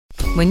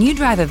When you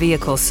drive a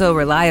vehicle so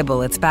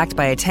reliable it's backed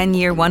by a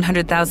 10-year,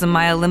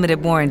 100,000-mile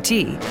limited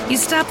warranty, you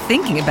stop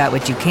thinking about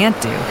what you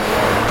can't do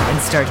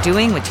and start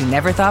doing what you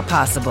never thought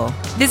possible.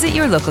 Visit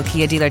your local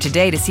Kia dealer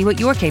today to see what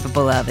you're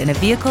capable of in a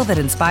vehicle that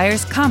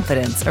inspires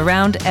confidence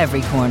around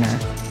every corner.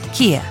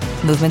 Kia,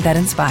 movement that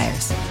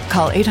inspires.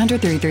 Call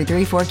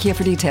 800-333-4KIA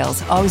for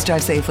details. Always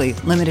drive safely.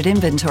 Limited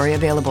inventory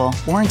available.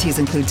 Warranties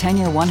include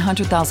 10-year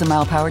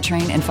 100,000-mile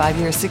powertrain and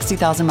 5-year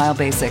 60,000-mile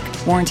basic.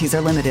 Warranties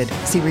are limited.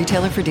 See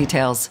retailer for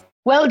details.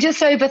 Well,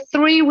 just over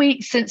 3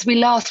 weeks since we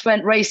last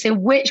went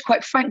racing, which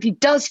quite frankly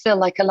does feel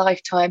like a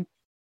lifetime.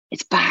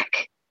 It's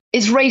back.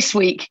 It's race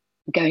week.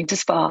 Going to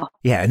Spa.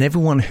 Yeah, and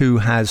everyone who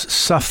has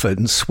suffered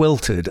and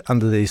sweltered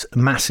under these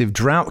massive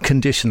drought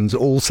conditions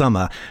all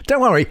summer,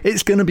 don't worry,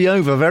 it's going to be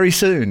over very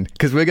soon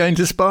because we're going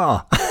to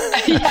Spa.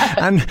 Yeah.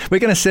 And we're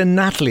going to send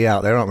Natalie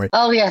out there, aren't we?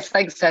 Oh, yes.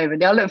 Thanks,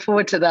 Tony. I look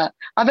forward to that.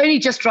 I've only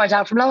just dried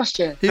out from last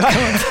year.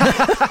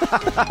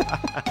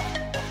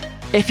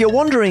 If you're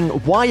wondering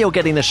why you're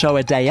getting the show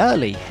a day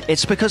early,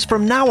 it's because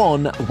from now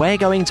on, we're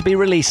going to be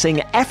releasing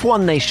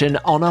F1 Nation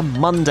on a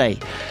Monday.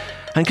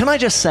 And can I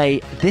just say,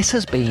 this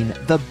has been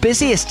the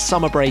busiest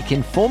summer break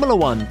in Formula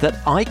One that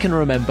I can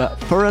remember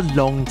for a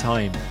long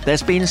time.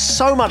 There's been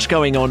so much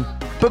going on.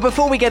 But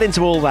before we get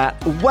into all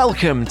that,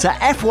 welcome to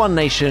F1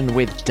 Nation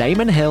with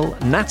Damon Hill,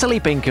 Natalie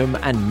Pinkham,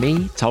 and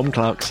me, Tom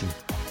Clarkson.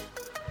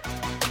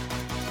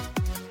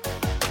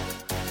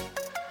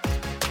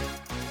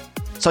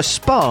 So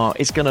Spa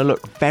is going to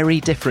look very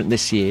different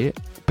this year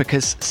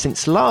because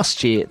since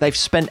last year, they've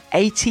spent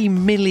 80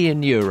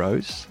 million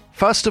euros.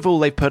 First of all,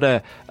 they put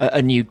a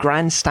new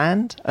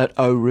grandstand at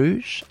Eau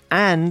Rouge,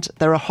 and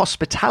there are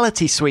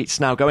hospitality suites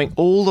now going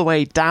all the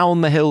way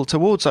down the hill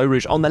towards Eau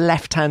Rouge on the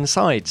left-hand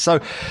side. So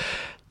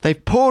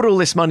they've poured all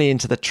this money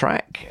into the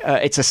track.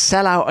 It's a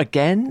sellout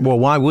again. Well,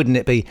 why wouldn't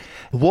it be?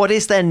 What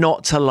is there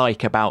not to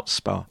like about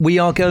Spa? We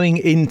are going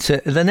into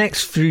the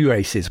next few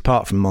races,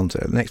 apart from Monza,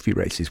 the next few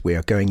races, we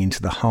are going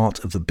into the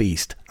heart of the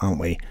beast, aren't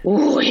we?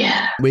 Oh,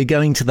 yeah. We're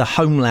going to the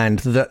homeland,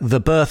 the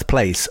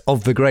birthplace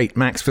of the great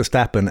Max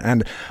Verstappen,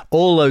 and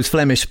all those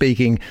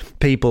Flemish-speaking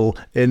people,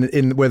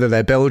 in whether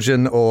they're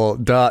Belgian or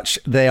Dutch,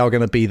 they are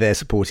going to be there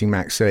supporting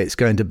Max. So it's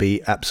going to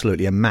be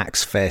absolutely a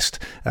Max fest,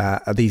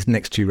 these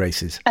next two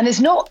races. And it's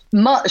not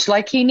much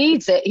like he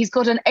needs it. He's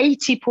got an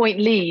 80-point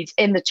lead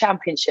in the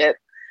championship,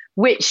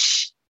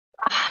 which,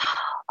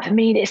 I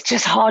mean, it's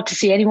just hard to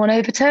see anyone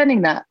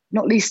overturning that,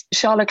 not least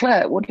Charles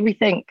Leclerc. What do we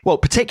think? Well,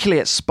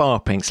 particularly at Spa,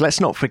 Pinks, let's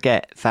not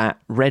forget that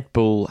Red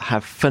Bull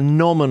have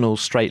phenomenal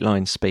straight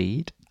line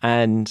speed,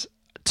 and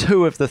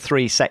 2 of the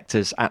 3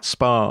 sectors at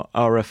Spa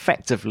are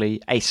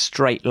effectively a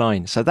straight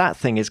line. So that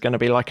thing is going to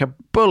be like a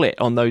bullet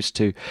on those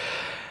 2.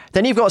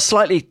 Then you've got a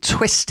slightly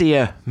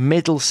twistier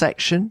middle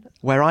section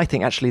where I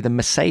think actually the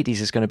Mercedes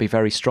is going to be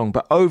very strong.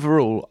 But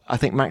overall, I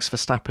think Max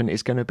Verstappen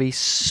is going to be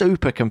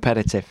super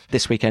competitive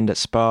this weekend at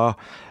Spa.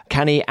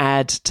 Can he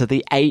add to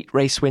the 8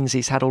 race wins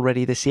he's had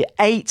already this year?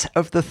 8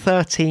 of the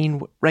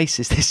 13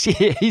 races this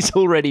year he's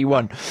already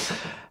won.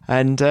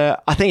 And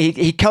I think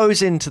he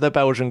goes into the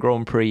Belgian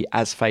Grand Prix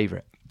as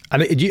favourite.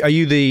 And are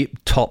you the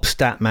top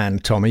stat man,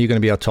 Tom? Are you going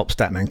to be our top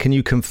stat man? Can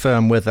you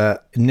confirm whether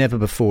never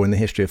before in the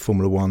history of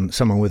Formula One,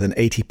 someone with an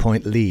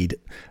 80-point lead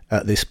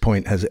at this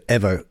point has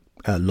ever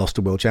lost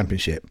a world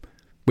championship?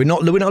 We're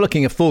not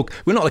looking at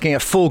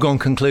foregone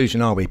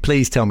conclusion, are we?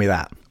 Please tell me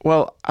that.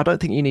 Well, I don't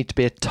think you need to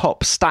be a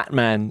top stat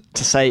man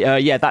to say,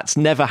 yeah, that's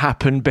never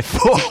happened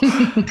before.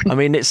 I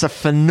mean, it's a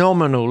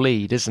phenomenal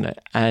lead, isn't it?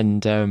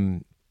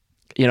 And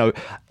you know,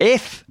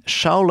 if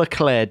Charles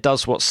Leclerc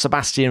does what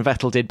Sebastian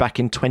Vettel did back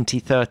in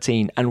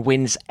 2013 and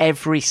wins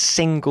every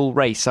single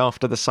race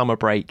after the summer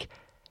break,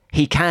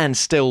 he can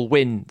still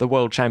win the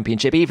World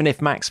Championship, even if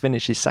Max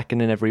finishes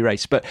second in every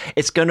race. But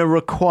it's going to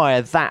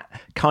require that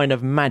kind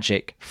of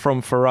magic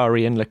from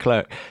Ferrari and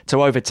Leclerc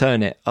to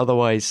overturn it.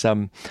 Otherwise,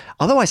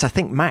 I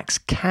think Max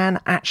can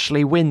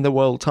actually win the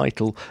world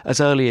title as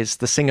early as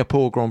the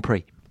Singapore Grand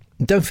Prix.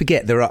 Don't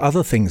forget, there are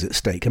other things at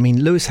stake. I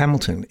mean, Lewis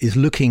Hamilton is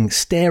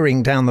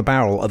staring down the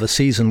barrel of a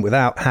season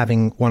without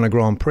having won a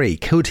Grand Prix.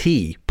 Could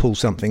he pull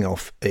something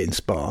off in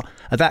Spa?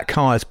 That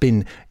car has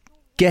been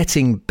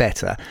getting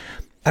better.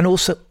 And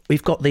also,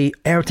 we've got the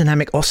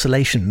aerodynamic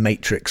oscillation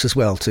matrix as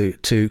well to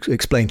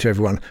explain to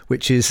everyone,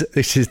 which is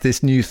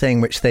this new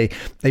thing which they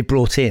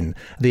brought in.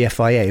 The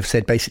FIA have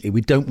said basically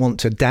we don't want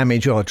to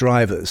damage our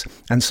drivers,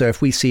 and so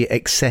if we see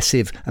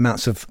excessive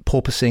amounts of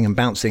porpoising and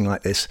bouncing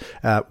like this,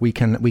 we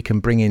can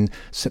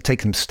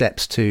take some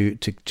steps to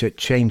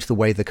change the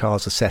way the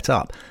cars are set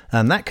up,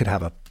 and that could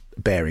have a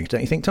bearing,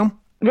 don't you think, Tom?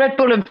 Red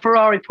Bull and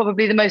Ferrari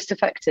probably the most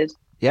affected.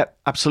 Yep,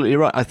 absolutely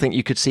right. I think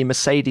you could see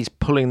Mercedes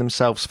pulling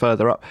themselves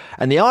further up.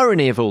 And the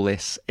irony of all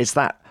this is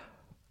that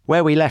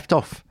where we left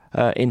off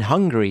in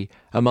Hungary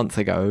a month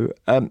ago,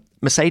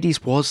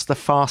 Mercedes was the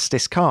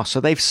fastest car. So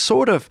they've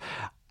sort of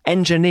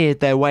engineered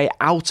their way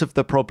out of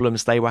the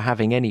problems they were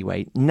having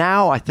anyway.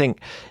 Now I think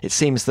it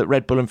seems that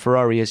Red Bull and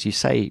Ferrari, as you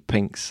say,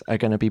 Pinks, are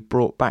going to be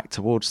brought back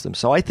towards them.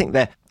 So I think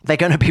they're They're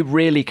going to be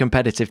really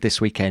competitive this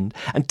weekend.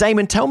 And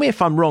Damon, tell me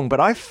if I'm wrong, but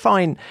I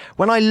find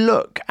when I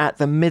look at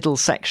the middle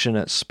section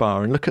at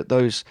Spa and look at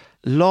those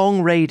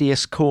long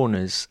radius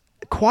corners,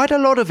 quite a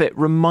lot of it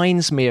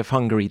reminds me of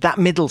Hungary, that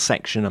middle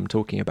section I'm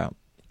talking about.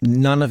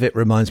 None of it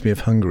reminds me of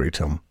Hungary,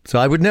 Tom. So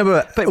I would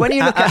never. But when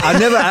you look at, I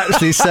never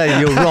actually say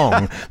you're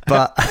wrong,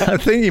 but I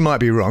think you might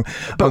be wrong.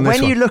 But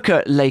when you look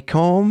at Les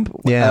Combes,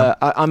 yeah.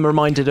 I'm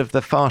reminded of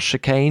the fast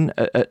chicane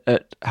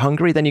at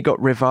Hungary. Then you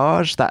got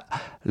Rivage, that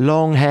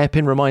long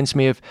hairpin reminds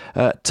me of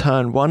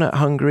turn 1 at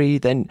Hungary.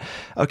 Then,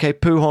 okay,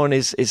 Pujon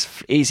is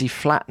easy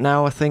flat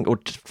now, I think, or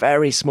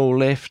very small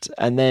lift,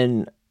 and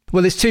then.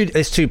 Well, there's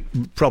two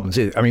problems.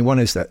 I mean, one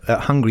is that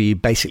at Hungary, you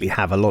basically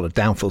have a lot of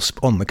downforce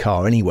on the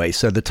car anyway.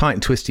 So the tight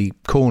and twisty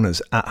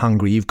corners at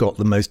Hungary, you've got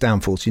the most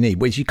downforce you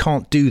need, whereas you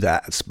can't do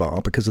that at Spa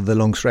because of the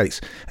long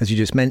straights, as you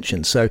just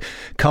mentioned. So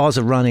cars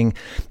are running,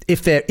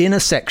 if they're in a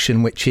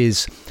section which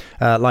is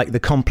like the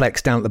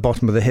complex down at the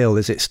bottom of the hill,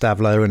 is it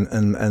Stavlo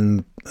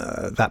and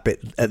that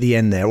bit at the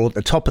end there, or at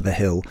the top of the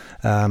hill,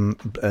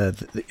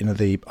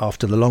 the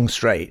after the long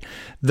straight,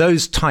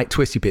 those tight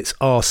twisty bits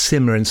are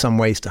similar in some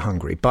ways to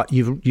Hungary, but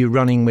you're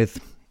running with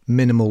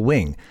minimal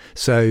wing,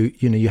 so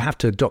you have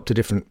to adopt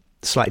a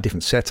slightly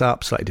different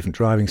setup, slightly different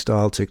driving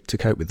style to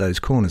cope with those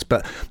corners.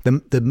 But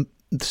the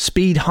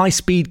high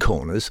speed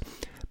corners,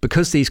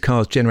 because these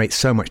cars generate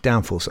so much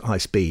downforce at high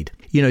speed,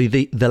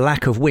 the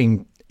lack of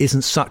wing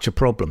isn't such a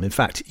problem. In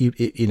fact,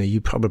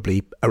 you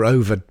probably are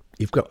over.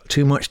 You've got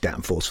too much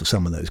downforce for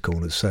some of those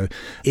corners. So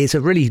it's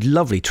a really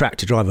lovely track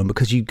to drive on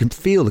because you can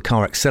feel the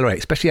car accelerate,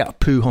 especially out of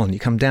Pujon. You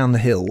come down the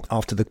hill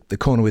after the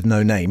corner with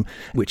no name,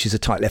 which is a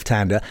tight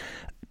left-hander,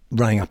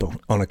 running up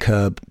on a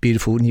curb,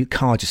 beautiful. And your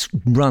car just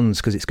runs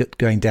because it's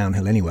going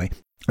downhill anyway.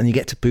 And you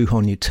get to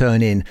Pujon, you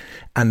turn in,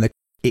 and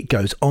it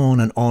goes on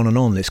and on and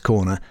on this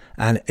corner,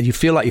 and you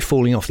feel like you're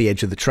falling off the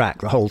edge of the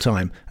track the whole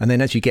time. And then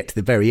as you get to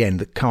the very end,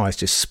 the car is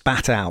just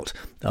spat out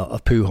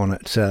of Pujon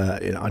at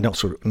I'm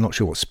not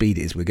sure what speed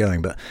it is we're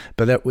going, but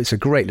it's a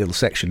great little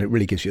section. It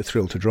really gives you a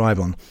thrill to drive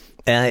on.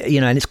 And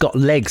it's got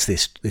legs,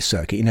 this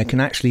circuit. Can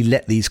actually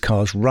let these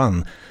cars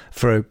run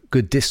for a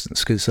good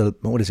distance because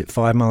what is it,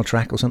 5-mile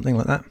track or something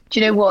like that? Do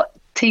you know what,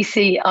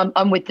 TC?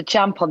 I'm with the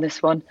champ on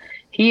this one.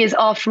 He is,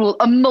 after all,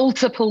 a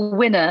multiple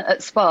winner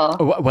at Spa.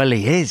 Well,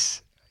 he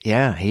is.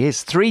 Yeah, he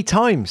is 3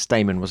 times,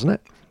 Damon, wasn't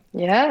it?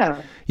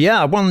 Yeah.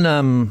 Yeah, I won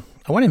in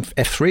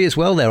F3 as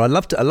well there. I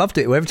loved it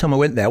every time I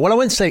went there. Well, I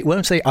won't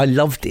say I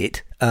loved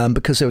it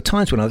because there were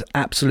times when I was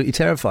absolutely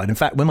terrified. In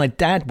fact, when my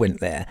dad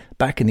went there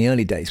back in the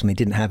early days when they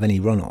didn't have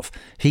any runoff,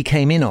 he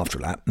came in after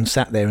a lap and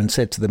sat there and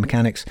said to the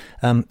mechanics,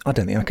 I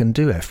don't think I can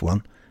do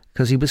F1.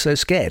 Because he was so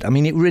scared. I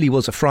mean, it really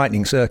was a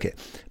frightening circuit.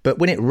 But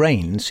when it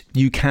rains,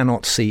 you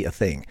cannot see a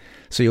thing.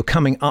 So you're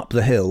coming up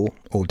the hill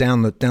or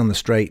down the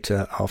straight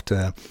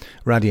after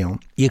Radion.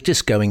 You're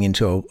just going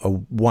into a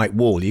white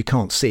wall. You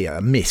can't see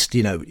a mist.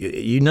 You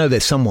know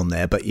there's someone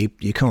there, but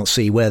you can't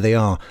see where they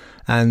are.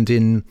 And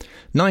in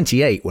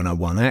 98, when I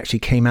won, I actually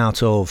came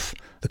out of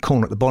the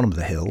corner at the bottom of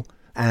the hill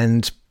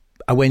and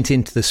I went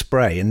into the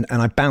spray and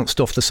I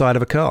bounced off the side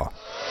of a car.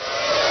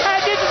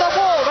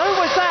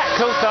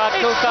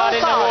 Coulthard in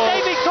the wall.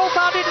 David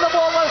Coulthard into the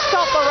wall. They'll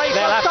stop the race.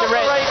 They'll have to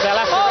red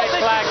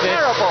flag this.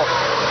 Terrible.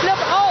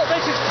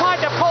 This is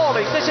quite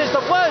appalling. This is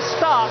the worst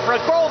start for a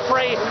Grand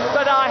Prix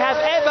that I have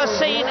ever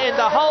seen in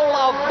the whole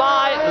of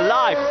my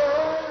life.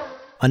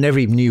 I never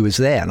even knew he was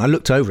there. And I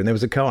looked over and there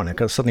was a car and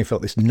I suddenly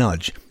felt this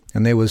nudge.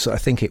 And there was, I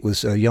think it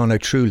was Jarno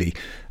Trulli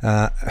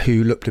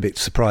who looked a bit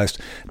surprised.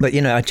 But,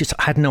 I just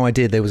had no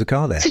idea there was a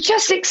car there. So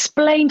just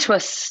explain to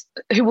us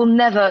who will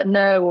never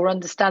know or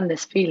understand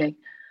this feeling.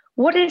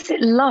 What is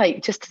it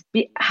like just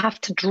to have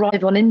to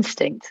drive on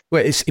instinct?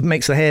 Well, it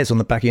makes the hairs on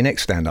the back of your neck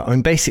stand up. I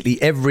mean,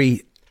 basically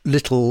every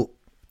little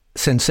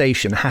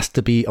sensation has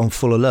to be on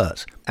full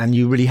alert. And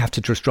you really have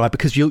to just drive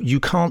because you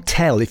can't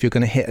tell if you're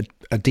going to hit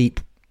a deep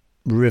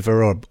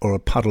river or a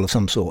puddle of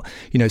some sort.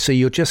 So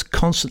you're just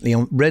constantly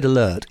on red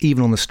alert,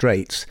 even on the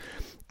straights,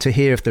 to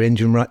hear if the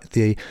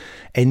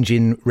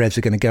engine revs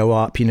are going to go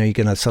up. You're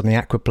going to suddenly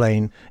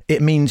aquaplane.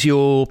 It means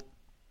you're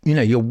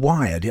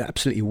wired. You're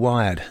absolutely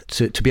wired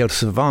to be able to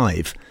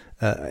survive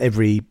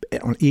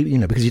because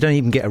you don't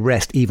even get a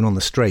rest even on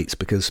the straights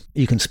because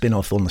you can spin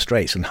off on the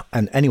straights.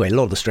 And anyway, a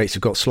lot of the straights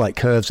have got slight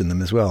curves in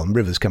them as well and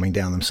rivers coming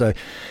down them. So,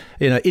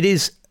 it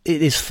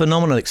is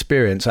phenomenal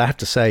experience. I have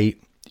to say,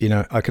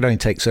 I could only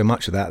take so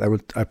much of that.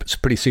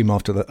 Pretty soon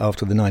after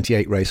the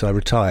 98 race, I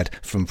retired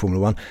from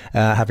Formula One,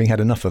 having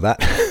had enough of that.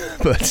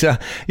 But,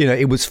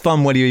 it was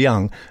fun when you're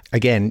young.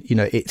 Again,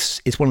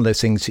 it's one of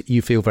those things that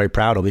you feel very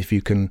proud of if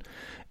you can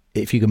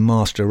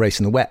master a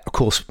race in the wet. Of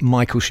course,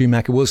 Michael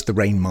Schumacher was the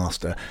rain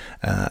master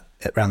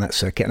around that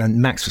circuit.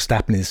 And Max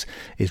Verstappen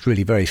is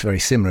really very, very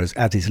similar,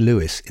 as is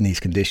Lewis in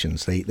these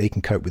conditions. They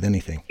can cope with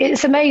anything.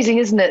 It's amazing,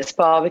 isn't it,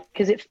 Spa?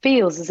 Because it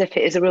feels as if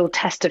it is a real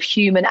test of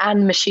human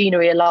and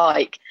machinery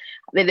alike.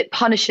 That it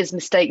punishes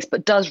mistakes,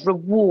 but does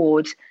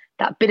reward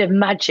that bit of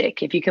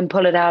magic if you can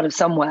pull it out of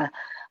somewhere.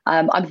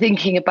 I'm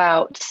thinking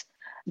about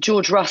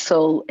George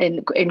Russell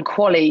in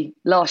quali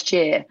last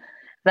year.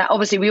 Now,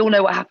 obviously, we all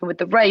know what happened with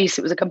the race.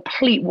 It was a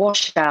complete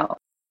washout,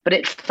 but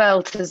it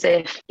felt as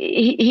if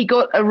he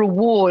got a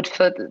reward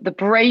for the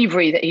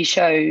bravery that he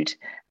showed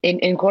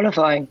in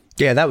qualifying.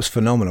 Yeah, that was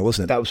phenomenal,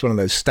 wasn't it? That was one of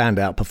those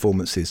standout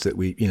performances that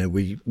we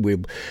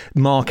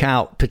mark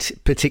out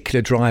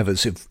particular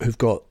drivers who've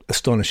got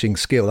astonishing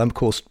skill. And of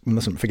course, we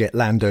mustn't forget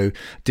Lando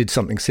did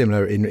something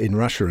similar in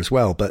Russia as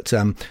well. But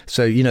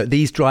so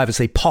these drivers,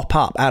 they pop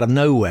up out of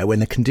nowhere when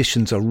the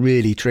conditions are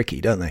really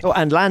tricky, don't they? Oh,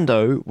 and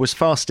Lando was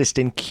fastest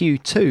in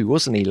Q2,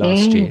 wasn't he,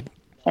 last year?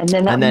 And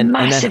then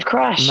massive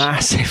crash.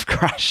 Massive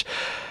crash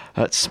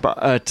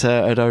at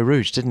Eau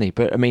Rouge, didn't he?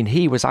 But I mean,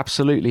 he was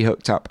absolutely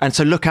hooked up. And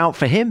so look out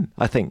for him,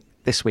 I think,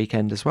 this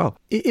weekend as well.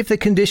 If the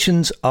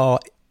conditions are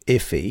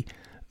iffy,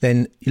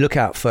 then you look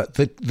out for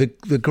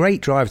the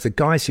great drivers, the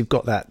guys who've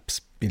got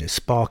that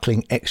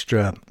sparkling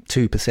extra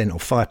 2% or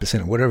 5%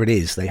 or whatever it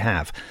is they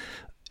have.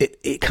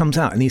 It comes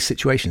out in these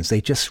situations.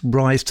 They just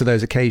rise to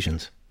those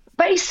occasions.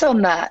 Based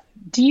on that,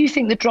 do you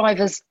think the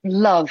drivers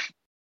love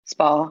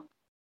Spa?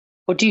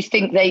 Or do you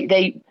think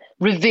they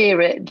revere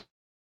it? Do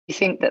you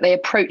think that they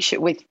approach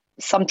it with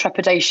some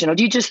trepidation? Or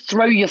do you just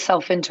throw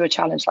yourself into a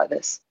challenge like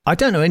this? I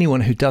don't know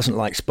anyone who doesn't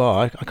like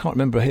Spa. I can't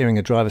remember hearing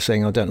a driver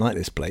saying, I don't like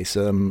this place.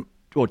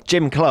 Or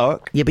Jim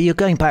Clark. Yeah, but you're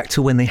going back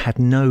to when they had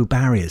no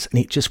barriers and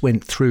it just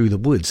went through the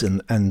woods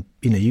and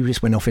you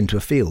just went off into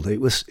a field.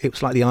 It was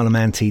like the Isle of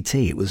Man TT.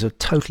 It was a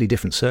totally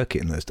different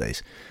circuit in those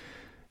days.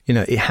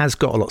 It has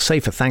got a lot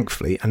safer,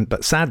 thankfully,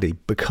 but sadly,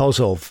 because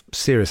of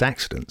serious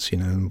accidents,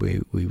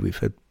 we've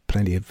had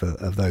plenty of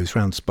those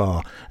around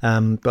Spa.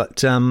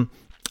 So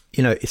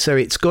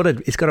it's got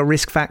a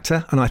risk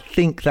factor, and I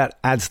think that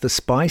adds the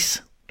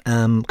spice.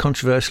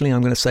 Controversially,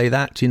 I'm going to say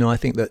that. I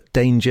think that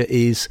danger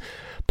is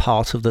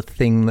part of the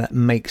thing that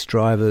makes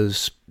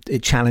drivers.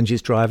 It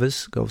challenges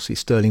drivers. Obviously,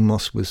 Sterling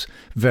Moss was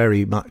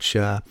very much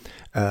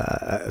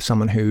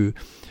someone who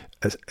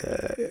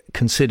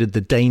considered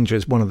the danger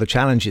as one of the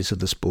challenges of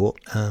the sport,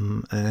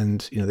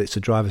 and it's a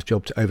driver's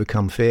job to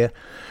overcome fear.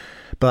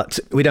 But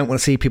we don't want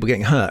to see people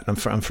getting hurt. I'm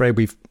afraid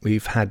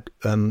we've had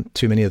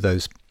too many of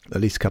those,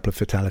 at least a couple of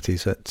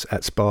fatalities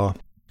at Spa,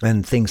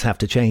 and things have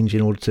to change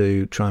in order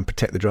to try and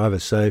protect the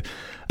drivers. So,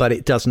 but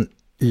it doesn't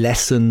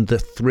lessen the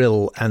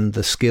thrill and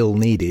the skill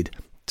needed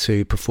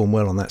to perform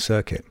well on that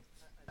circuit.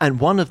 And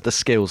one of the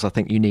skills I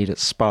think you need at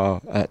Spa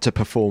to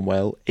perform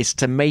well is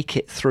to make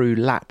it through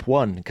lap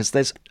one, because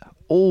there's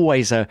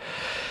always a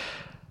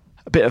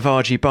bit of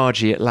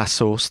argy-bargy at La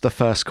Source, the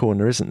first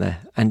corner, isn't there?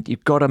 And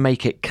you've got to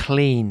make it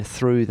clean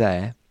through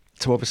there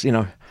to obviously,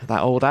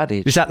 that old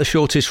adage. Is that the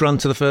shortest run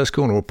to the first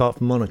corner, apart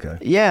from Monaco?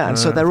 Yeah, and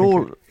so they're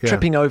all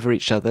tripping over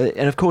each other.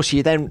 And of course,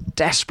 you're then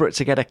desperate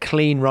to get a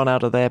clean run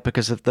out of there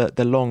because of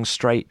the long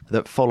straight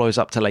that follows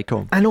up to Les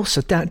Combes. And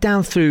also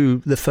down through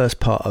the first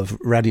part of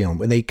Raidillon,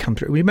 when they come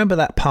through. Remember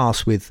that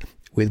pass with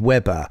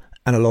Webber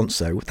and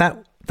Alonso?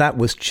 That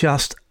was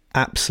just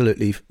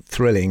absolutely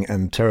thrilling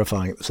and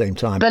terrifying at the same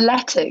time.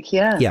 Balletic,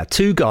 yeah. Yeah,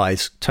 two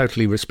guys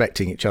totally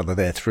respecting each other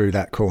there through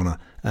that corner.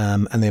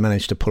 And they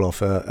managed to pull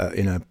off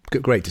a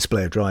great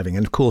display of driving.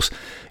 And of course,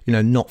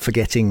 not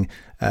forgetting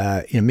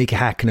Mika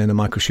Häkkinen and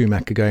Michael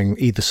Schumacher going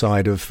either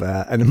side of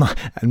and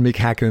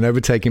Mika Häkkinen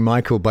overtaking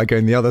Michael by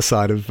going the other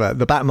side of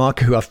the back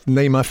marker, whose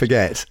name I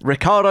forget.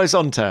 Ricardo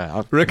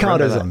Zonta.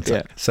 Ricardo Zonta.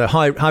 Yeah. So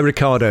hi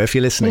Ricardo, if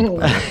you're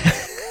listening.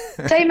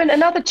 Damon,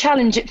 another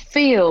challenge it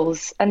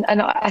feels, and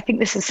I think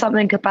this is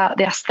something about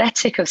the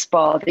aesthetic of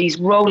Spa, these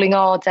rolling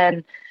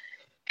Ardennes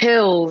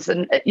hills,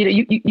 and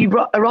you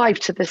arrive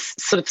to this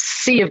sort of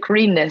sea of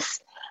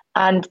greenness,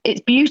 and it's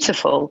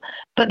beautiful.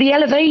 But the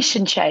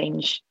elevation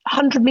change,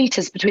 100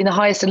 metres between the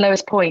highest and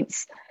lowest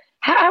points,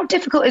 how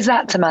difficult is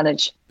that to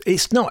manage?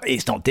 It's not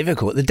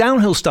difficult. The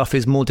downhill stuff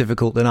is more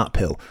difficult than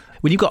uphill.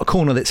 When you've got a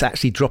corner that's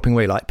actually dropping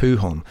away like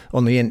Pouhon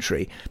on the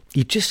entry,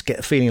 you just get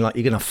a feeling like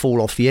you're going to fall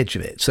off the edge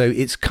of it. So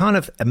it's kind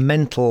of a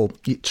mental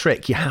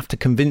trick. You have to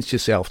convince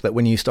yourself that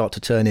when you start to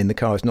turn in, the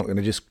car is not going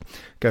to just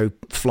go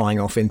flying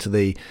off into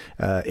the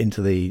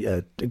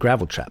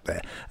gravel trap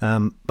there.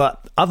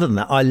 But other than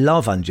that, I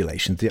love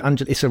undulations.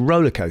 It's a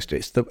roller coaster.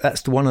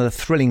 That's one of the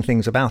thrilling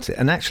things about it.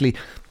 And actually,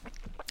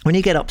 when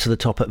you get up to the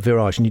top at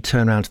Virage and you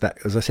turn around to that,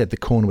 as I said, the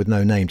corner with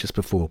no name just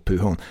before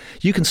Pouhon,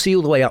 you can see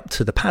all the way up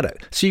to the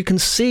paddock. So you can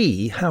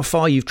see how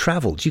far you've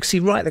travelled. You can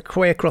see right the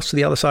way across to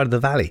the other side of the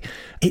valley.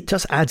 It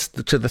just adds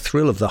to the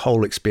thrill of the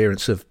whole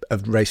experience of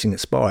racing at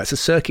Spa. It's a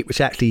circuit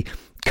which actually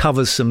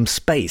covers some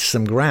space,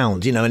 some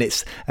ground, and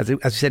it's, as you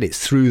said,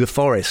 it's through the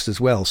forest as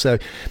well. So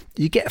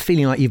you get a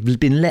feeling like you've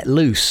been let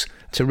loose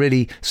to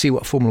really see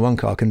what a Formula One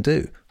car can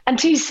do. And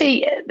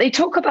TC, they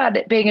talk about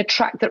it being a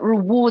track that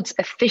rewards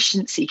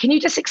efficiency. Can you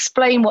just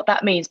explain what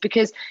that means?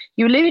 Because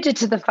you alluded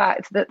to the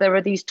fact that there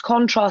are these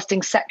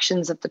contrasting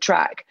sections of the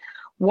track,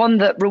 one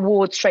that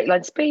rewards straight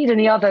line speed and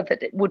the other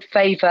that it would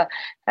favour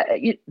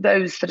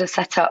those that are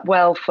set up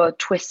well for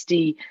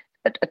twisty,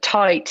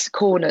 tight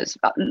corners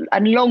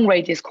and long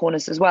radius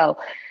corners as well.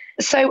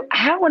 So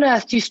how on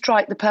earth do you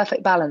strike the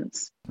perfect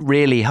balance?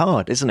 Really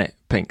hard, isn't it,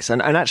 Pinks?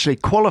 And actually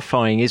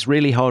qualifying is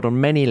really hard on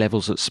many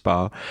levels at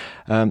Spa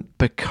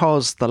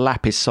because the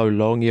lap is so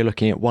long. You're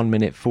looking at 1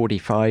 minute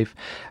 45.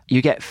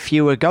 You get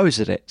fewer goes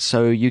at it,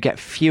 so you get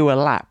fewer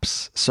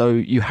laps. So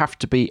you have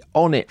to be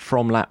on it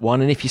from lap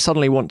 1. And if you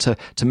suddenly want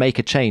to make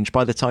a change,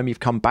 by the time you've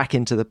come back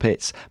into the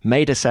pits,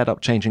 made a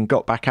setup change and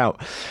got back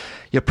out,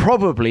 you're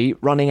probably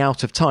running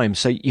out of time.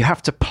 So you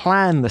have to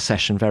plan the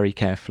session very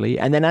carefully.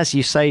 And then, as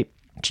you say,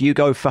 do you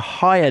go for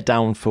higher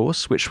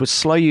downforce, which would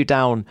slow you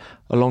down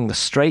along the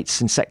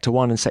straights in Sector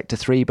 1 and Sector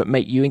 3, but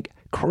make you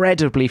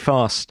incredibly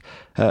fast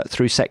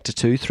through Sector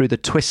 2, through the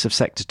twists of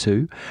Sector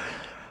 2?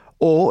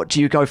 Or do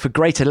you go for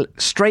greater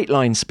straight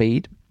line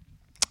speed?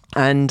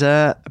 And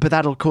but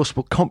that, of course,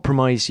 will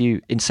compromise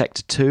you in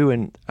Sector 2.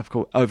 And, of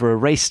course, over a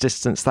race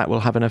distance, that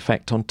will have an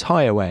effect on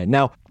tyre wear.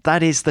 Now,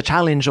 that is the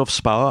challenge of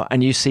Spa,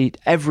 and you see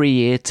every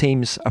year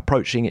teams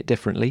approaching it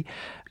differently.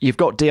 You've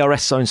got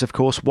DRS zones, of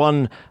course,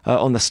 one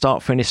on the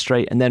start-finish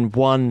straight and then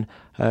one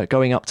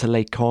going up to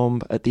Les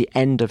Combes at the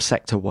end of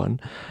Sector 1.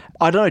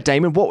 I don't know,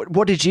 Damon,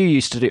 what did you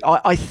used to do?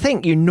 I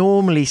think you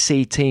normally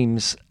see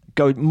teams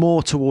go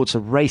more towards a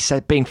race,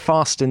 being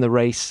fast in the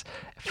race,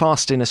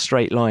 fast in a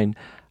straight line,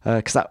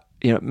 because that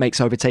makes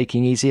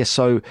overtaking easier.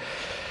 So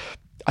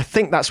I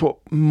think that's what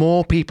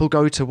more people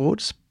go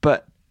towards,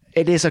 but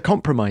it is a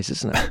compromise,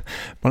 isn't it?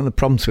 One of the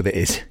problems with it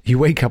is you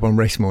wake up on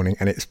race morning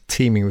and it's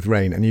teeming with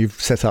rain and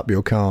you've set up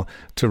your car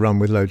to run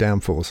with low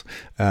downforce.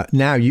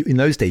 Now, in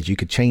those days, you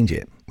could change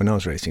it when I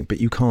was racing,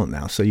 but you can't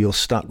now. So you're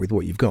stuck with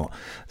what you've got.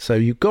 So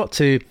you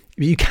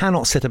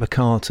cannot set up a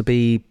car to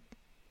be,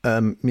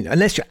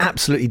 unless you're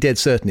absolutely dead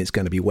certain it's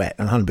going to be wet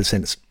and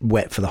 100%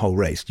 wet for the whole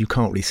race. You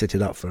can't really set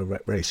it up for a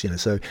race,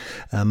 So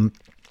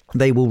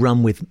they will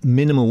run with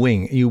minimal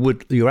wing.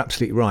 You're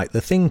absolutely right.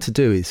 The thing to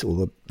do is,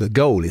 or the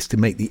goal is, to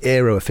make the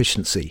aero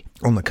efficiency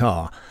on the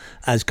car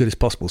as good as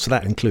possible. So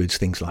that includes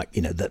things like,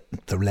 the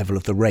level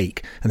of the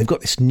rake. And they've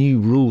got this new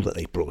rule that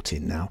they've brought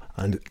in now,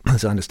 and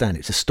as I understand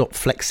it, to stop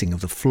flexing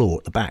of the floor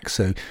at the back.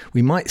 So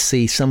we might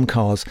see some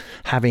cars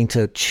having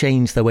to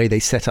change the way they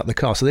set up the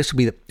car. So this will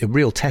be a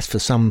real test for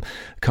some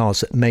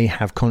cars that may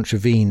have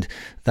contravened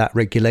that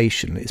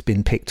regulation. It's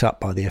been picked up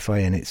by the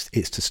FIA, and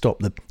it's to stop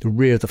the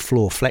rear of the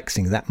floor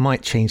flexing. That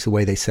might change the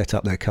way they set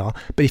up their car.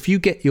 But if you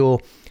get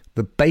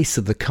the base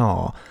of the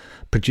car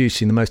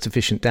producing the most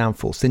efficient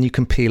downforce, then you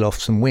can peel off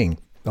some wing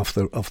off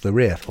the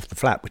rear, off the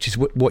flap, which is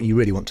what you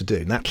really want to do.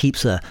 And that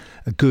keeps a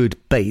good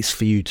base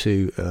for you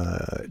to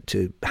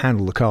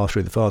handle the car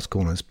through the fast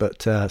corners,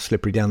 but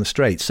slippery down the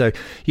straight. So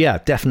yeah,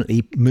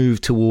 definitely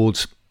move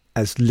towards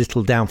as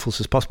little downforce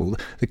as possible.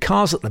 The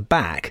cars at the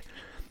back,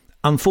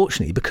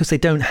 unfortunately, because they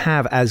don't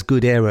have as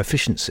good aero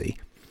efficiency,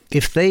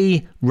 if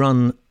they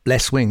run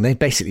less wing, they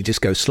basically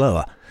just go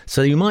slower.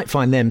 So you might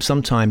find them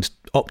sometimes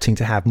opting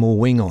to have more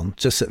wing on,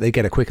 just so they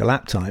get a quicker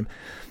lap time,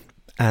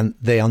 and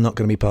they are not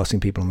going to be passing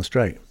people on the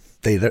straight.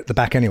 They're at the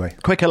back anyway.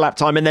 Quicker lap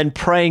time and then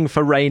praying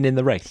for rain in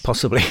the race.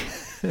 Possibly.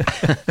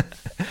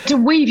 To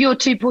weave your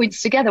 2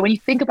 points together, when you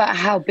think about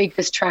how big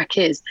this track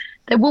is,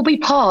 there will be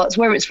parts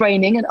where it's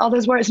raining and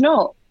others where it's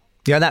not.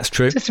 Yeah, that's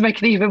true. Just to make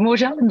it even more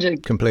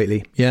challenging.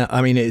 Completely. Yeah,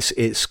 I mean,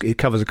 it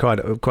covers quite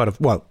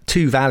a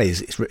two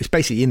valleys. It's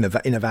basically in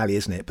a valley,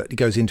 isn't it? But it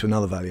goes into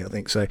another valley, I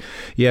think. So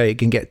yeah, you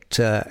can get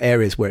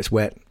areas where it's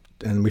wet,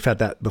 and we've had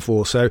that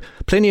before. So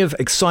plenty of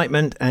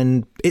excitement,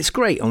 and it's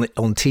great on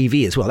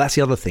TV as well. That's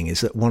the other thing,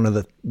 is that one of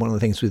the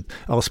things with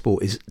our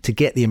sport is to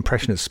get the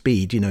impression of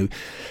speed.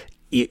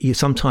 You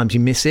sometimes you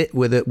miss it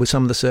with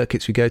some of the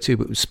circuits we go to,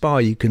 but with Spa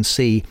you can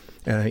see,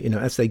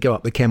 as they go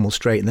up the Kemmel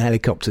Straight and the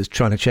helicopters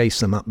trying to chase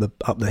them up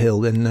the hill,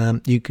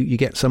 then you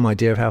get some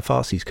idea of how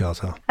fast these cars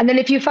are. And then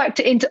if you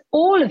factor into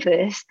all of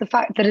this, the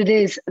fact that it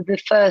is the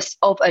first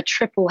of a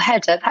triple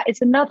header, that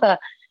is another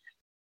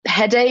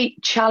headache,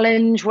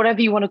 challenge, whatever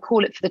you want to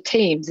call it for the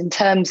teams in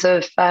terms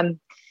of, I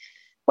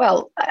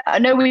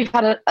know we've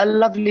had a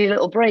lovely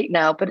little break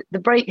now, but the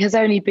break has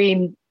only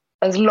been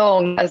as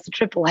long as the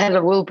triple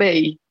header will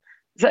be.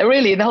 So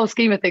really, in the whole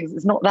scheme of things,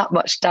 it's not that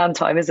much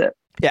downtime, is it?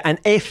 Yeah, and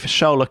if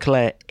Charles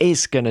Leclerc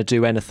is going to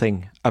do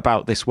anything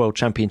about this World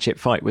Championship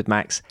fight with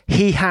Max,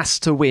 he has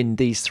to win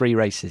these 3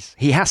 races.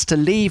 He has to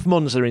leave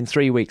Monza in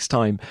 3 weeks'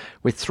 time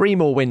with 3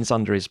 more wins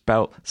under his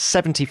belt,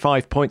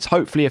 75 points,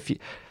 hopefully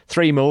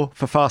 3 more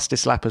for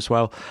fastest lap as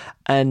well.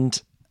 And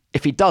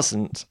if he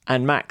doesn't,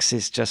 and Max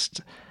is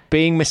just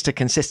being Mr.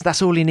 Consistent,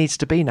 that's all he needs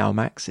to be now,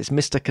 Max. It's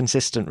Mr.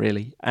 Consistent,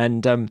 really.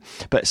 And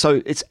but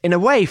so it's, in a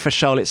way, for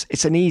Charles,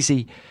 it's an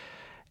easy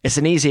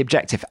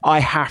objective. I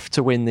have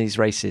to win these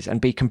races and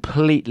be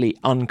completely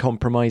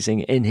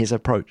uncompromising in his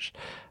approach.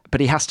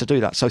 But he has to do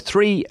that. So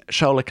 3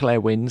 Charles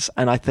Leclerc wins.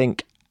 And I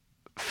think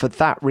for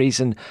that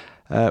reason,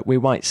 we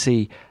might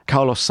see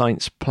Carlos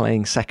Sainz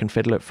playing second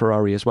fiddle at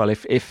Ferrari as well.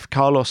 If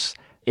Carlos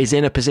is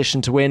in a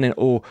position to win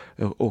or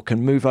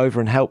can move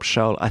over and help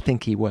Charles, I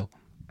think he will.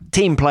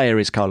 Team player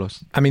is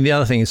Carlos. I mean, the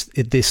other thing is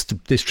this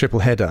triple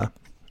header,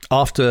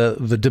 after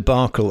the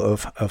debacle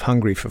of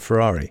Hungary for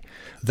Ferrari,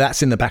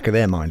 that's in the back of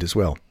their mind as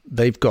well.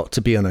 They've got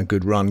to be on a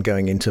good run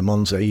going into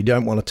Monza. You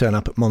don't want to turn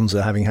up at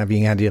Monza having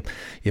had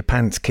your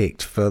pants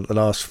kicked for the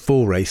last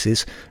 4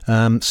 races.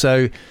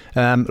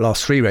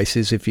 Last 3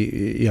 races. By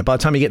the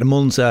time you get to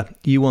Monza,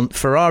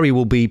 Ferrari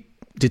will be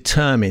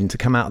determined to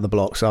come out of the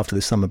blocks after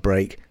the summer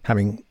break,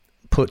 having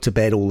put to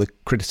bed all the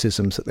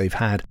criticisms that they've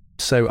had.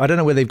 So I don't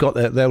know where they've got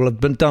that. They will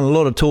have done a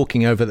lot of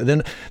talking over that.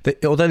 Then,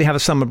 although they have a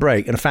summer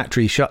break and a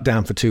factory shut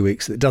down for 2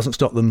 weeks, it doesn't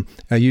stop them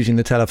using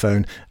the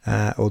telephone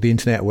or the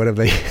internet or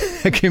whatever they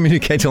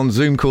communicate on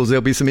Zoom calls.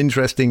 There'll be some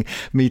interesting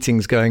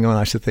meetings going on,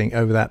 I should think,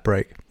 over that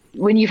break.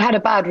 When you've had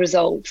a bad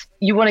result,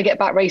 you want to get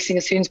back racing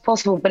as soon as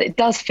possible. But it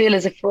does feel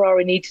as if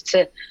Ferrari needed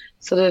to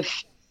sort of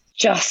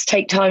just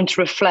take time to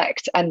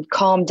reflect and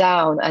calm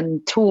down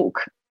and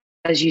talk,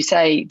 as you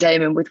say,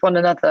 Damon, with one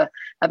another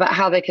about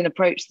how they can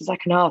approach the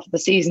second half of the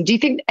season. Do you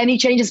think any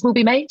changes will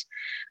be made?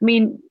 I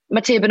mean,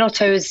 Mattia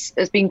Binotto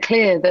has been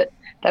clear that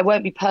there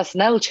won't be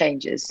personnel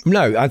changes.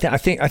 No, I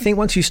think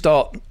once you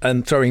start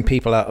throwing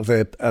people out of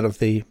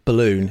the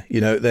balloon,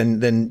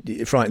 then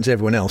it frightens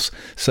everyone else.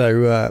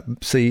 So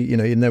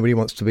nobody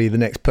wants to be the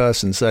next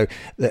person. So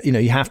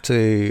you have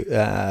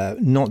to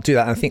not do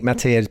that. And I think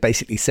Mattia has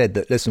basically said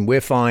that, listen,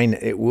 we're fine.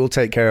 We'll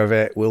take care of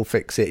it. We'll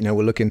fix it.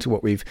 We'll look into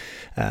what we've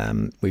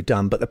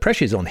done. But the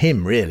pressure's on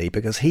him really,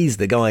 because he's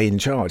the guy in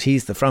charge.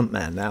 He's the front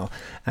man now,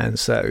 and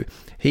so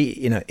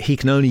he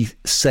can only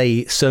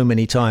say so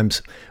many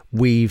times,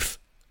 we've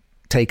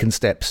taken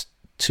steps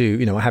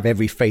to I have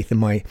every faith in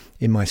my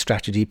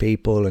strategy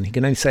people, and he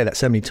can only say that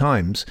so many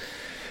times.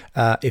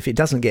 If it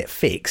doesn't get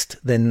fixed,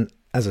 then,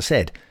 as I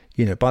said,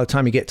 by the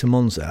time you get to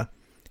Monza,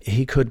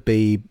 he could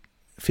be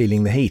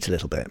feeling the heat a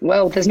little bit.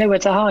 Well, there's nowhere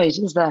to hide,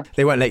 is there?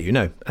 They won't let you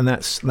know, and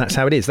that's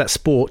how it is. That's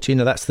sport.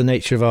 That's the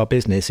nature of our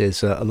business,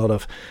 is a lot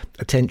of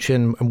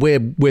attention, and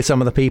we're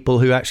some of the people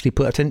who actually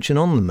put attention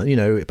on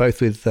them.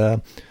 Both with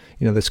the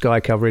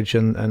Sky coverage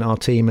and our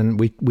team, and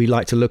we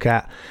like to look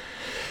at,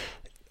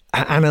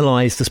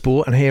 analyse the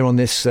sport, and here on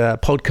this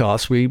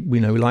podcast we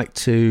like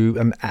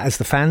to, as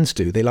the fans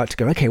do, they like to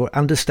go, okay, well,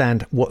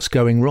 understand what's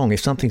going wrong. If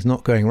something's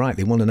not going right,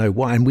 they want to know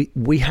why, and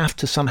we have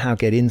to somehow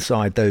get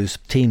inside those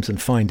teams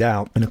and find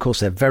out. And of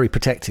course they're very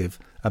protective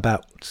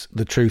about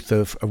the truth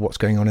of what's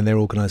going on in their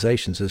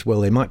organisations, as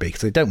well they might be, because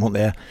they don't want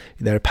their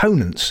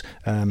opponents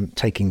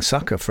taking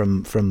succour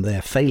from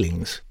their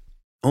failings.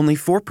 Only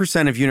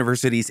 4% of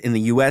universities in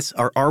the US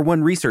are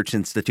R1 research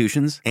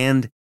institutions,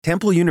 and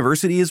Temple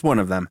University is one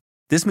of them.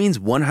 This means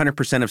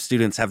 100% of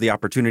students have the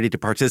opportunity to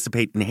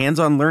participate in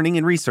hands-on learning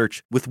and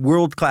research with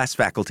world-class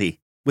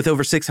faculty. With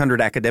over 600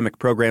 academic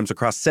programs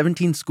across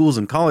 17 schools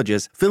and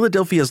colleges,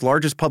 Philadelphia's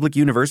largest public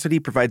university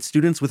provides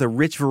students with a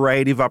rich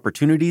variety of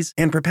opportunities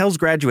and propels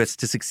graduates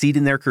to succeed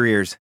in their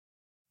careers.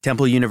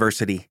 Temple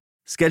University.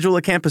 Schedule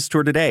a campus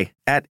tour today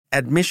at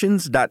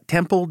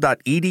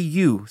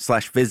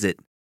admissions.temple.edu/visit.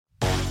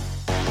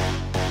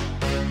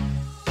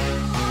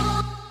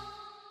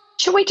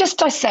 Shall we just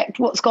dissect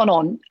what's gone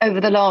on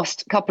over the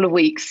last couple of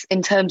weeks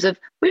in terms of,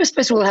 we were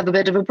supposed to all have a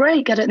bit of a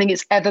break. I don't think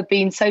it's ever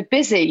been so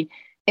busy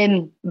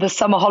in the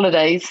summer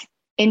holidays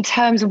in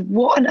terms of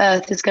what on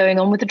earth is going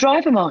on with the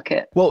driver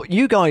market. Well,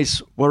 you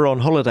guys were on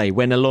holiday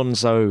when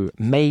Alonso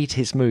made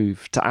his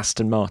move to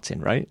Aston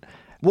Martin, right?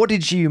 What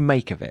did you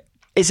make of it?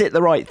 Is it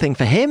the right thing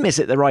for him? Is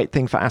it the right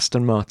thing for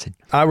Aston Martin?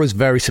 I was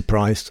very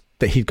surprised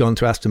that he'd gone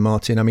to Aston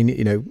Martin. I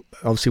mean,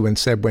 obviously when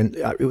Seb went,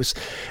 it was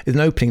an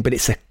opening, but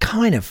it's a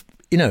kind of,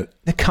 the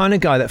kind of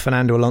guy that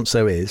Fernando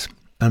Alonso is,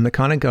 and the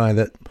kind of guy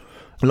that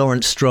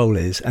Lawrence Stroll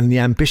is, and the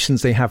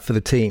ambitions they have for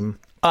the team.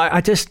 I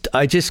just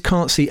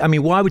can't see. I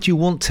mean, why would you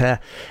want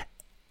to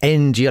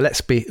end your,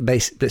 let's be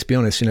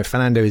honest,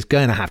 Fernando is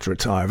going to have to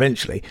retire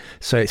eventually,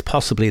 so it's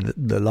possibly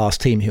the last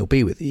team he'll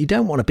be with. You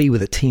don't want to be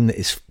with a team that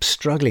is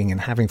struggling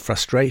and having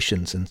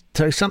frustrations, and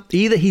so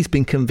either he's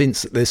been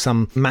convinced that there's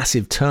some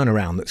massive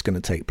turnaround that's going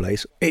to take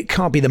place. It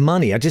can't be the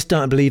money. I just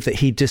don't believe that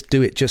he'd just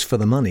do it just for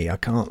the money. I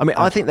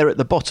think they're at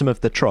the bottom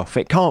of the trough.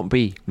 It can't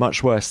be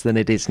much worse than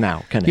it is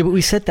now, can it? Yeah, but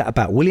we said that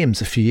about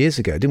Williams a few years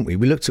ago, didn't we?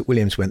 We looked at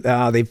Williams, went,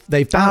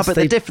 they've bounced.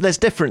 But there's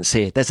difference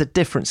here. There's a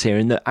difference here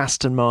in that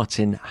Aston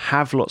Martin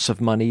have lots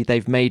of money.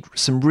 They've made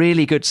some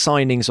really good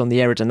signings on the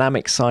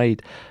aerodynamic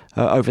side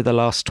over the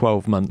last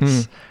 12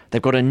 months.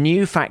 They've got a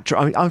new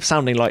factory. I'm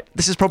sounding like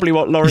this is probably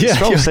what Lawrence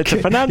Stroll said to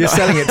Fernando. You're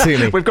selling it to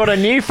me. We've got a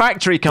new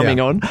factory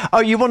coming on. Oh,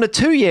 you want a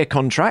 2-year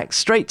contract?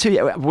 Straight 2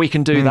 years? We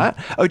can do that.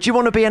 Oh, do you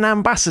want to be an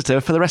ambassador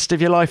for the rest of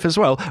your life as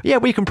well? Yeah,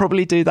 we can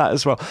probably do that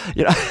as well.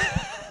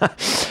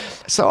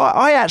 So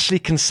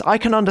I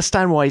can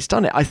understand why he's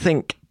done it. I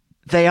think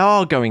they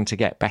are going to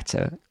get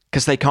better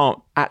because they can't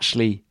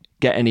actually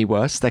get any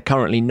worse. They're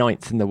currently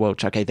 9th in the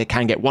world. Okay, they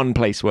can get one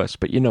place worse,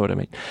 but you know what I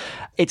mean.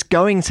 It's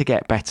going to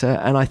get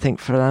better, and I think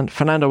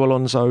Fernando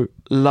Alonso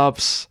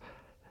loves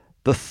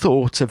the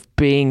thought of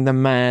being the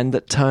man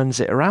that turns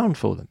it around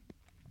for them.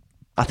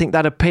 I think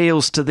that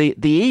appeals to the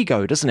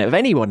ego, doesn't it, of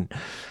anyone.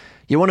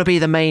 You want to be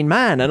the main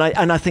man, and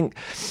I think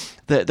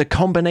the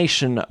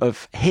combination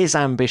of his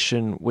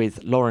ambition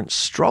with Lawrence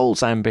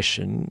Stroll's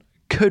ambition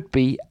could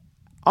be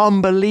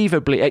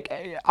unbelievably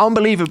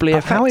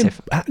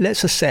effective.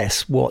 Let's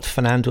assess what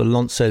Fernando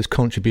Alonso's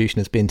contribution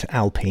has been to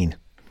Alpine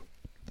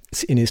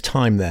in his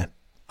time there.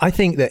 I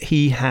think that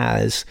he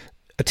has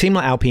a team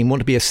like Alpine want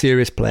to be a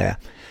serious player,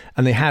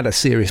 and they had a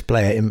serious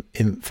player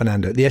in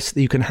Fernando. Yes,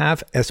 you can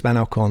have Esteban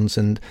Ocons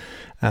and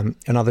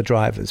other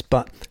drivers,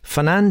 but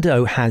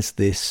Fernando has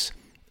this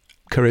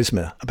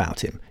charisma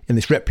about him and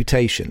this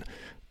reputation.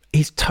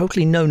 He's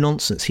totally no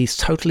nonsense. He's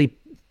totally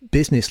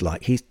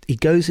businesslike. He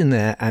goes in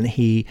there and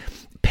he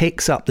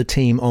picks up the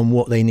team on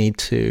what they need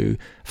to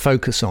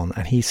focus on,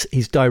 and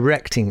he's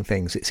directing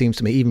things, it seems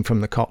to me, even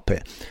from the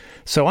cockpit.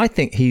 So I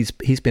think he's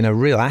been a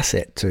real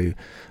asset to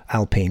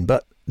Alpine,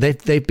 but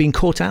they've been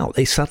caught out.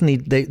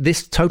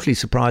 This totally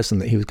surprised them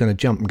that he was going to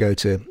jump and go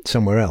to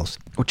somewhere else.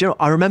 Well, do you know,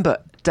 I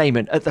remember,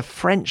 Damon, at the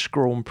French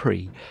Grand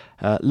Prix,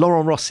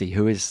 Laurent Rossi,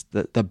 who is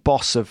the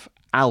boss of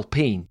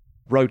Alpine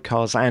road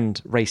cars and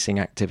racing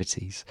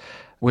activities,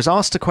 was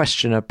asked a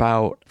question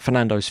about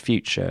Fernando's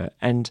future,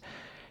 and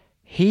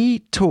he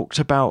talked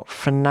about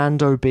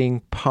Fernando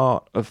being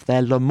part of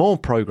their Le Mans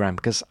program,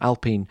 because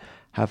Alpine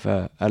have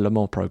a Le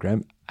Mans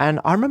program. And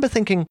I remember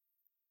thinking,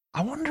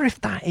 I wonder if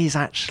that is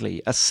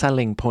actually a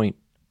selling point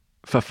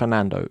for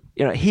Fernando.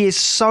 You know, he is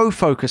so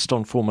focused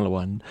on Formula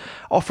One,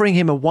 offering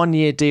him a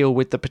 1-year deal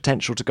with the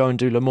potential to go and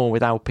do Le Mans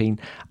with Alpine.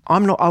 I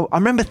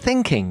remember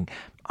thinking,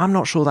 I'm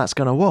not sure that's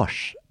going to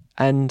wash.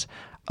 And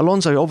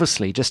Alonso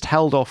obviously just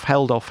held off.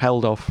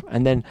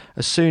 And then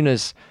as soon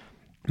as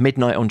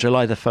midnight on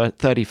July the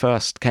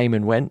 31st came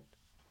and went,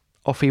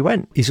 off he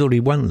went. He's already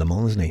won Le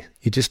Mans, hasn't he?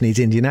 He just needs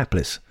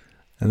Indianapolis.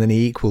 And then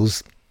he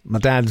equals my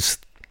dad's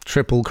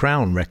Triple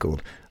Crown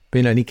record. But,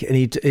 you know,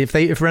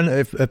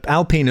 if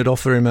Alpine had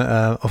offered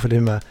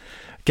him a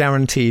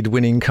guaranteed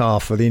winning car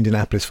for the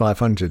Indianapolis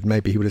 500,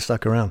 maybe he would have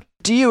stuck around.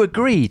 Do you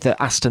agree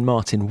that Aston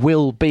Martin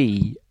will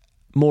be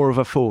more of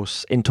a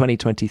force in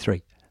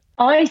 2023?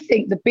 I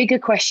think the bigger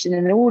question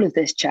in all of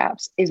this,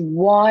 chaps, is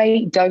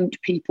why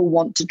don't people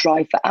want to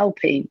drive for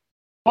Alpine?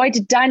 Why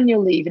did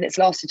Daniel leave in its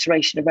last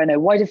iteration of Renault?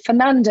 Why did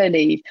Fernando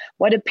leave?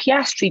 Why did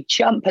Piastri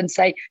jump and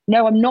say,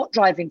 no, I'm not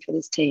driving for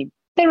this team?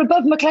 They're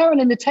above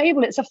McLaren in the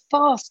table. It's a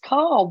fast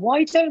car.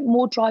 Why don't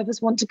more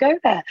drivers want to go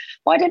there?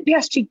 Why don't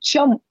Piastri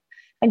jump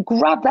and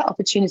grab that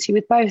opportunity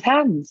with both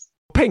hands?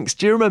 Pinks,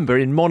 do you remember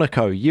in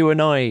Monaco, you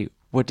and I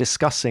were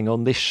discussing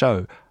on this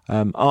show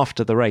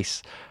after the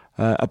race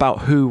about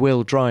who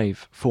will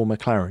drive for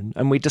McLaren,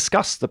 and we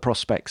discussed the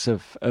prospects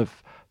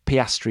of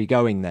Piastri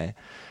going there.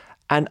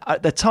 And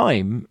at the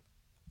time,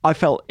 I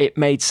felt it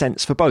made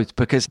sense for both,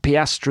 because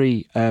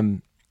Piastri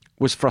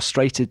was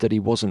frustrated that he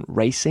wasn't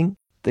racing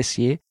this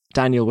year.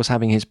 Daniel was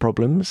having his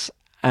problems,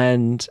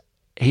 and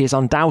he is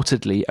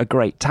undoubtedly a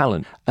great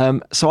talent.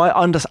 So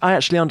I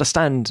actually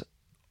understand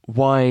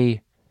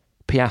why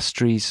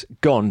Piastri's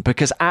gone,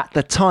 because at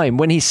the time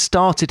when he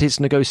started his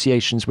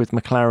negotiations with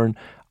McLaren,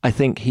 I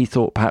think he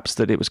thought perhaps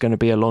that it was going to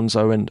be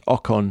Alonso and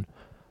Ocon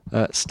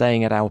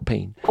staying at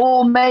Alpine.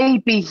 Or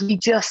maybe he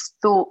just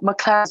thought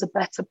McLaren's a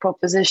better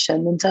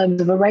proposition in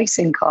terms of a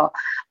racing car.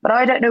 But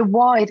I don't know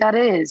why that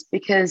is,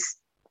 because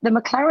the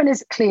McLaren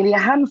is clearly a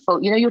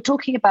handful. You know, you're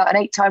talking about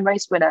an 8-time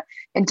race winner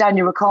in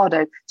Daniel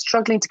Ricciardo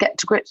struggling to get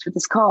to grips with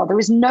this car. There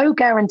is no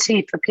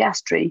guarantee for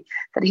Piastri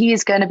that he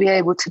is going to be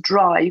able to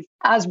drive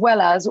as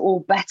well as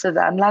or better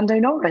than Lando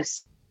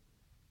Norris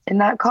in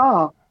that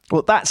car.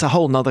 Well, that's a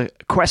whole nother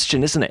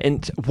question, isn't it?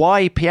 And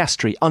why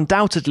Piastri?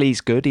 Undoubtedly,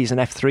 he's good. He's an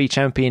F3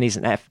 champion. He's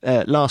an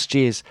last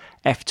year's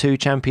F2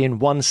 champion,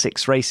 won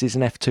 6 races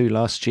in F2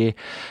 last year.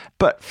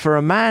 But for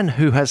a man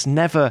who has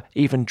never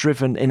even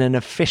driven in an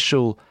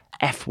official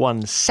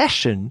F1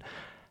 session,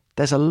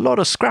 there's a lot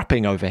of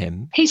scrapping over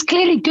him. He's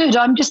clearly good.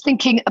 I'm just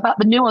thinking about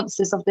the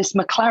nuances of this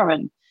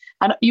McLaren.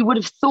 And you would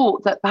have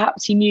thought that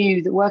perhaps he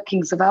knew the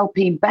workings of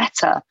Alpine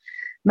better.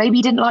 Maybe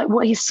he didn't like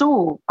what he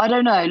saw. I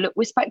don't know. Look,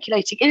 we're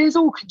speculating. It is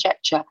all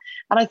conjecture.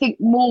 And I think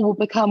more will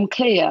become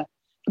clear.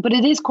 But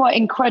it is quite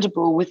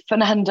incredible with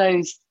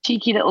Fernando's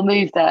cheeky little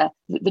move there,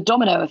 the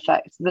domino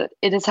effect that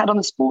it has had on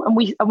the sport. And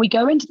we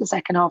go into the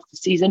second half of the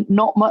season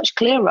not much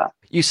clearer.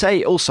 You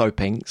say also,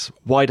 Pinks,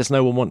 why does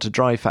no one want to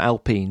drive for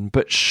Alpine?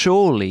 But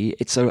surely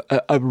it's a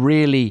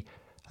really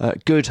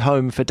good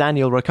home for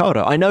Daniel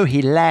Ricciardo. I know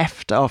he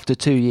left after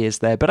 2 years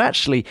there, but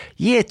actually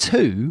year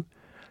 2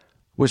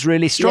 was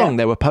really strong. Yeah.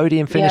 There were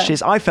podium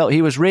finishes. Yeah. I felt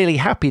he was really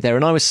happy there,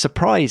 and I was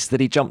surprised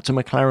that he jumped to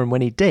McLaren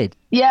when he did.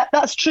 Yeah,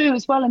 that's true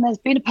as well. And there's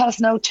been a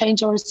personnel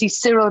change. Obviously,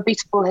 Cyril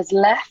Abiteboul has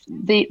left.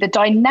 The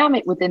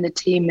dynamic within the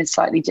team is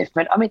slightly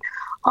different. I mean,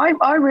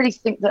 I really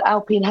think that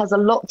Alpine has a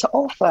lot to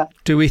offer.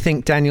 Do we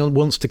think Daniel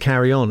wants to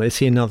carry on? Is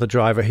he another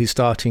driver who's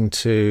starting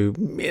to,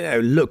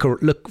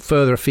 look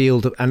further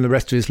afield and the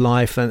rest of his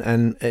life?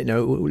 And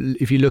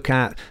if you look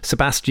at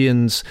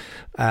Sebastian's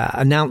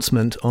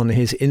announcement on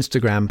his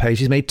Instagram page,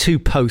 he's made 2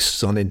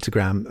 posts on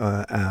Instagram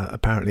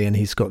apparently, and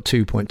he's got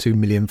 2.2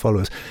 million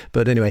followers.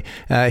 But anyway,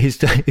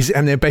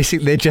 and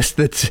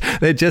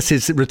they're just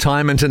his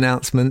retirement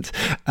announcement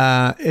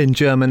in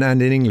German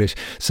and in English.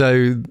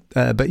 So,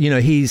 but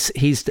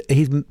he's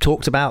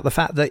talked about the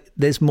fact that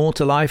there's more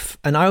to life,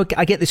 and I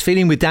get this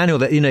feeling with Daniel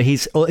that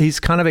he's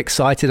kind of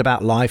excited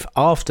about life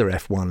after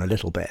F1 a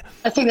little bit.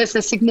 I think there's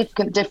a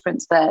significant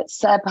difference there.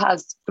 Seb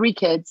has 3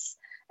 kids.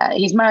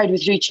 He's married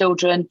with 3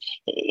 children.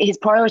 His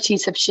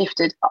priorities have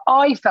shifted.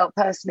 I felt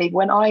personally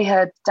when I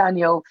heard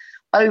Daniel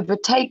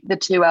overtake the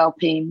 2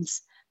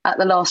 Alpines at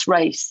the last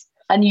race,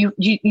 and you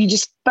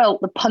just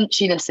felt the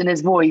punchiness in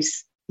his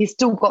voice. He's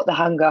still got the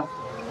hunger.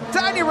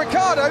 Daniel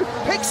Ricciardo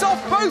picks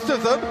off both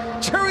of them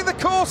during the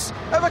course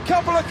of a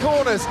couple of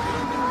corners.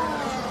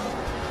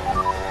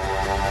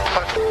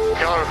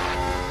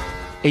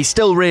 He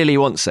still really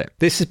wants it.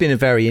 This has been a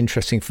very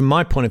interesting, from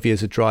my point of view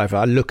as a driver,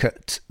 I look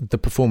at the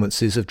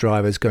performances of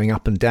drivers going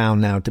up and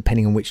down now,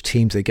 depending on which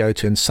teams they go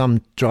to, and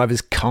some drivers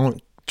can't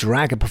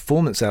drag a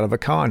performance out of a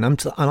car, and I'm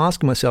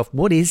asking myself,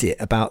 what is it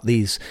about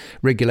these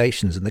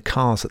regulations and the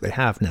cars that they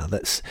have now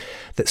that's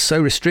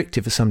so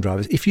restrictive for some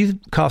drivers? If you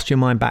cast your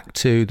mind back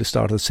to the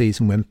start of the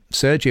season when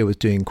Sergio was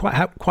doing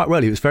quite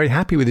well, he was very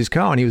happy with his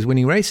car and he was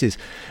winning races,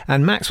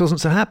 and Max wasn't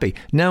so happy.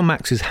 Now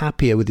Max is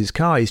happier with his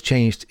car. He's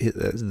changed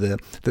the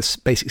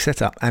basic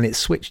setup and it's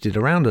switched it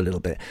around a little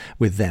bit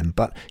with them.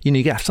 But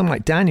you get someone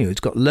like Daniel who's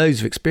got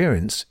loads of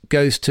experience,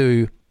 goes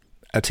to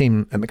a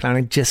team at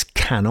McLaren, just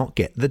cannot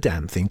get the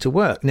damn thing to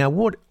work. Now,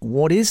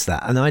 what is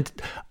that? And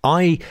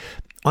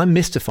I'm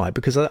mystified,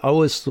 because I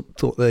always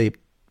thought I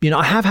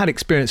have had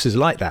experiences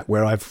like that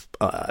where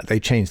they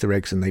changed the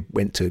regs and they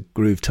went to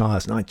groove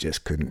tires, and I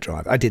just couldn't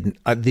drive. I didn't.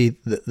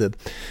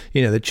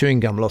 The chewing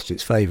gum lost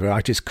its flavour.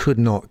 I just could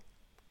not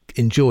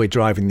enjoy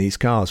driving these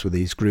cars with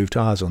these groove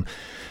tires on.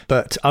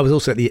 But I was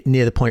also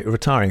near the point of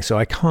retiring, so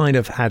I kind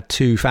of had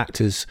 2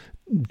 factors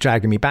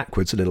dragging me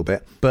backwards a little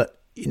bit. But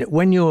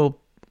when you're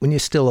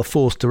still a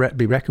force to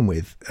be reckoned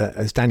with,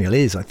 as Daniel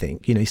is, I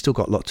think, he's still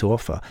got a lot to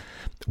offer.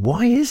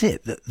 Why is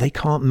it that they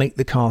can't make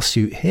the car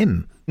suit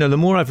him? The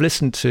more I've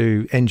listened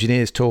to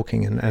engineers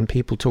talking and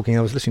people talking,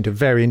 I was listening to a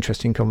very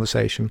interesting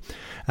conversation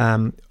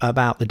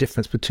about the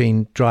difference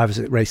between drivers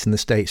that race in the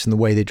States and the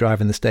way they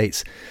drive in the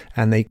States.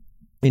 And they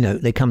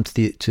come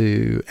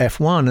to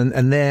F1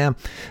 and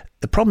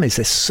the problem is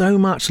there's so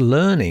much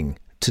learning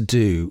to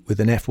do with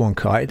an F1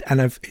 car.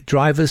 And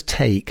drivers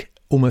take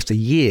almost a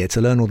year to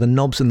learn all the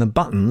knobs and the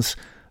buttons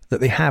that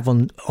they have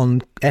on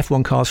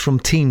F1 cars from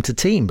team to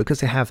team,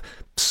 because they have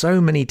so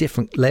many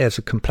different layers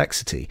of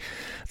complexity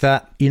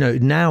that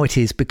now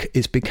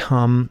it's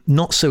become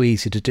not so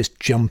easy to just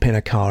jump in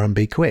a car and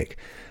be quick,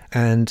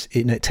 and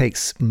it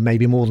takes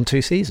maybe more than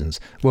 2 seasons.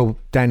 Well,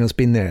 Daniel's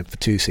been there for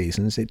 2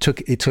 seasons. It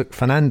took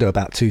Fernando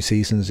about 2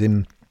 seasons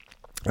in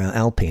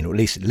Alpine, or at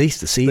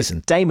least a season.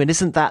 But Damon,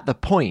 isn't that the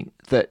point,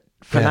 that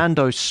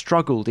Fernando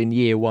struggled in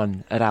year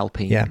 1 at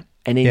Alpine? Yeah.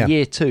 And in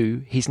year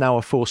 2, he's now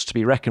a force to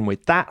be reckoned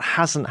with. That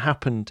hasn't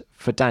happened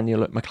for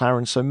Daniel at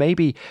McLaren. So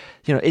maybe,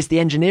 is the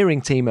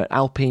engineering team at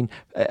Alpine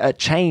a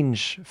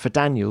change for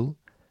Daniel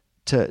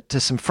to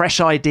some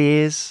fresh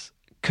ideas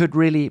could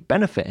really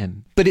benefit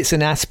him? But it's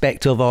an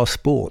aspect of our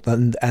sport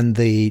and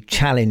the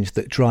challenge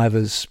that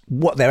drivers,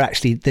 what their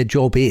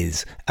job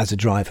is as a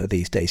driver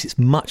these days. It's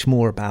much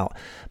more about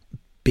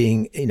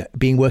being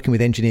working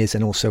with engineers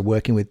and also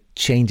working with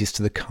changes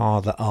to the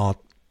car that are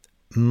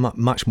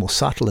much more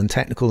subtle and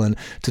technical and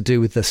to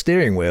do with the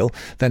steering wheel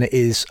than it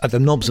is the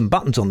knobs and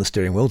buttons on the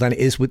steering wheel than it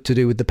is to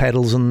do with the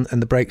pedals and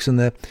the brakes and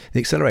the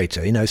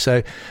accelerator.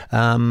 So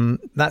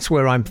that's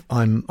where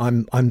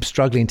I'm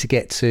struggling to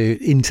get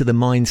into the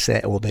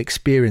mindset or the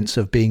experience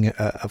of being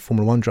a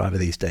Formula One driver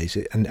these days,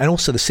 and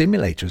also the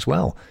simulator as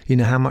well.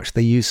 How much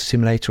they use the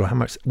simulator,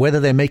 or whether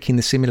they're making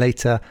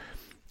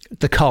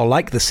the car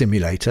like the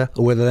simulator,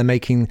 or whether they're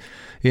making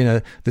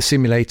the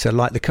simulator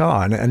like the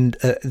car, and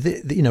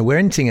we're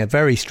entering a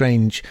very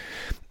strange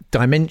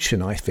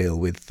dimension, I feel,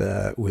 with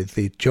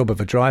the job of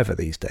a driver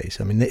these days.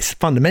 I mean, it's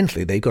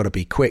fundamentally they've got to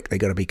be quick, they've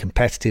got to be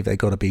competitive, they've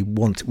got to be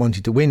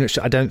wanting to win, which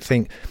I don't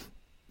think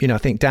I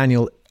think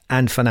Daniel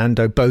and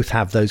Fernando both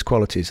have those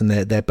qualities, and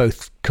they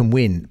both can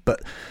win.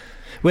 But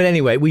well,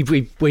 anyway,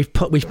 we've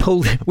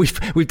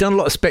done a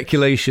lot of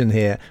speculation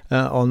here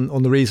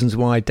on the reasons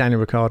why Daniel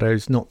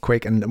Ricciardo's not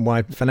quick and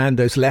why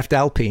Fernando's left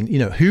Alpine.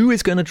 Who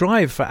is going to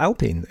drive for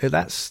Alpine?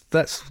 There's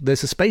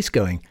a space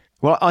going.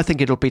 Well, I think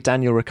it'll be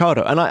Daniel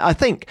Ricciardo, and I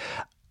think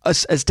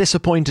as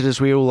disappointed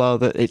as we all are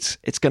that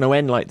it's going to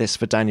end like this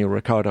for Daniel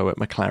Ricciardo at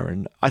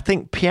McLaren, I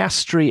think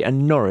Piastri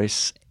and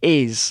Norris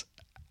is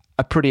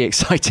a pretty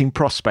exciting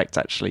prospect,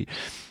 actually.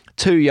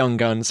 2 young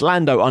guns.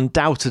 Lando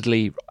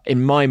undoubtedly,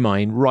 in my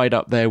mind, right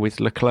up there with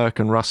Leclerc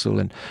and Russell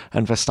and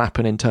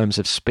Verstappen in terms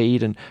of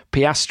speed. And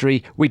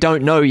Piastri, we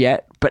don't know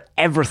yet, but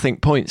everything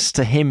points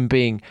to him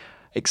being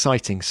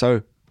exciting.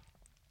 So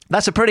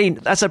that's a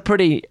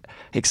pretty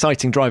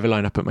exciting driver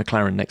lineup at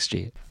McLaren next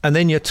year. And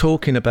then you're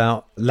talking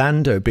about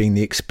Lando being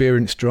the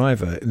experienced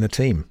driver in the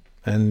team,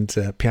 and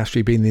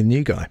Piastri being the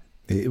new guy,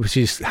 which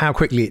is how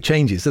quickly it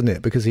changes, doesn't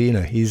it? Because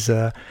he's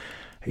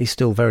he's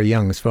still very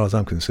young as far as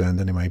I'm concerned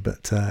anyway,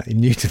 but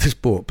new to the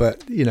sport.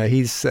 But,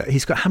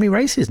 he's got how many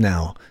races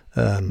now,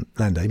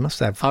 Lando? He must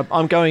have...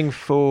 I'm going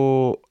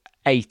for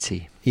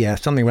 80. Yeah,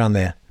 something around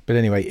there. But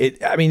anyway,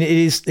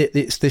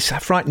 it's this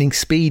frightening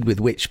speed with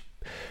which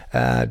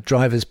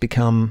drivers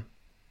become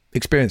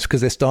experienced,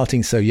 because they're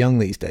starting so young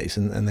these days,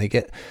 and they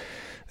get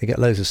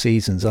loads of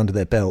seasons under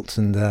their belts,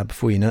 and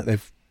before you know it,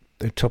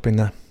 they're topping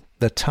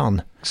the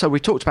ton. So we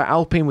talked about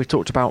Alpine, we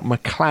talked about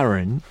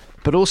McLaren,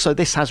 but also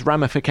this has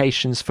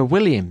ramifications for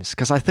Williams,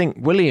 because I think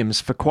Williams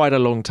for quite a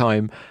long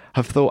time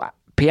have thought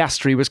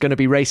Piastri was going to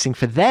be racing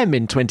for them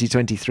in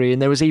 2023,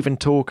 and there was even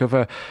talk of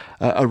a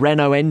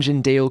Renault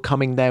engine deal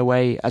coming their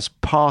way as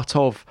part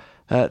of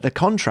the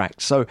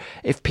contract. So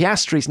if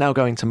Piastri's now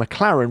going to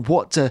McLaren,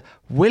 what do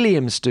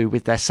Williams do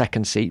with their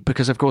second seat?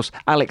 Because of course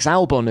Alex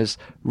Albon has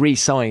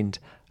re-signed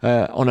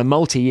on a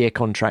multi-year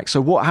contract.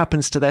 So what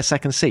happens to their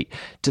second seat?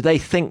 Do they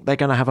think they're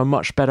going to have a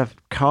much better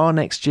car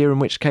next year, in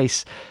which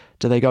case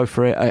do they go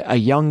for a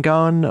young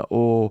gun,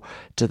 or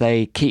do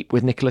they keep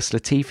with Nicholas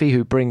Latifi,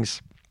 who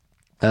brings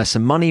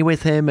some money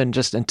with him, and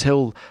just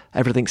until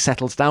everything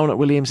settles down at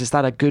Williams, is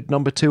that a good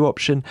number 2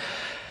 option?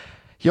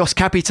 Jos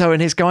Capito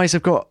and his guys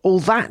have got all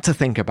that to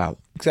think about.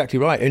 Exactly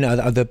right.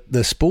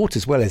 The sport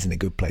as well is in a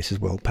good place as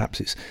well.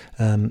 Perhaps it's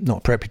not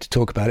appropriate to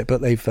talk about it,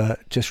 but they've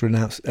just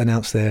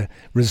announced their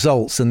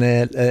results, and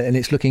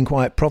it's looking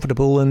quite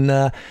profitable, and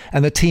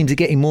the teams are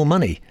getting more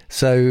money.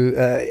 So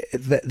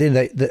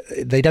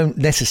they don't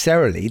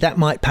necessarily. That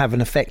might have an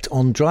effect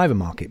on driver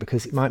market,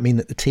 because it might mean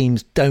that the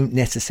teams don't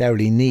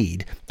necessarily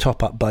need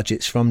top up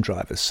budgets from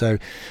drivers. So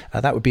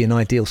that would be an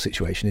ideal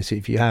situation. Is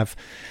if you have,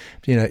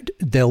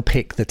 they'll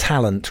pick the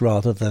talent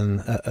rather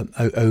than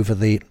over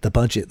the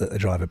budget that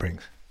the driver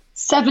brings.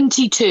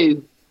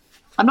 72.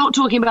 I'm not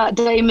talking about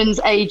Damon's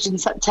age in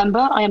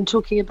September. I am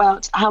talking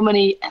about how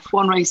many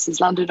F1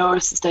 races Lando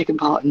Norris has taken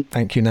part in.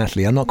 Thank you,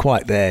 Natalie. I'm not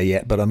quite there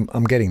yet, but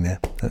I'm getting there.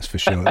 That's for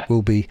sure. It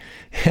will be.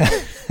 By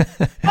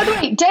the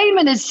way,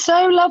 Damon is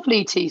so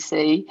lovely,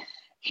 TC.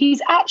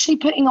 He's actually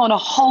putting on a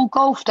whole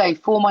golf day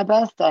for my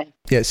birthday.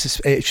 Yes,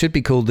 it should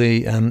be called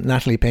the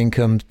Natalie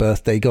Pincombe's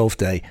birthday golf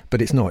day,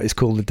 but it's not. It's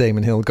called the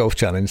Damon Hill Golf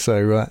Challenge.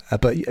 So,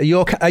 but are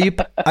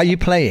you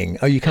playing?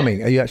 Are you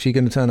coming? Are you actually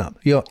going to turn up?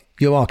 You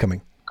are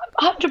coming.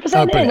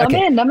 100% in.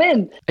 Okay. I'm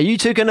in. Are you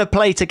two going to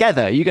play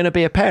together? Are you going to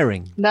be a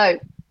pairing? No,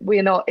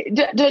 we're not.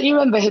 Don't you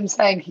remember him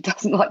saying he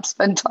doesn't like to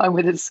spend time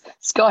with his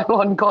Sky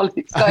One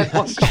colleagues?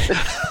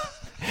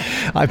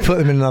 I put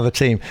them in another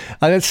team.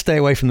 I don't stay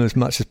away from them as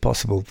much as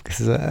possible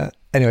because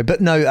anyway.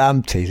 But no,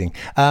 I'm teasing.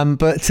 No,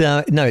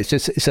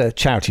 it's a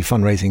charity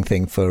fundraising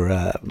thing for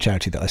a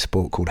charity that I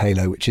support called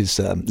Halo, which is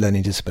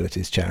learning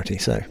disabilities charity.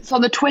 So it's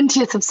on the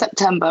 20th of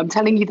September. I'm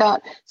telling you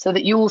that so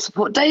that you all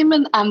support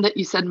Damon and that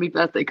you send me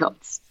birthday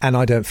cards. And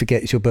I don't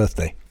forget it's your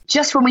birthday.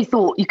 Just when we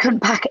thought you couldn't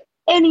pack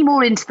any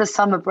more into the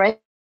summer break,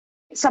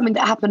 something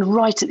that happened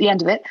right at the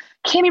end of it,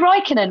 Kimi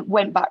Räikkönen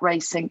went back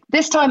racing.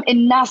 This time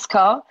in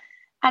NASCAR.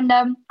 And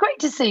great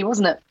to see,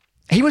 wasn't it?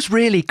 He was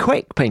really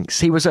quick, Pinks.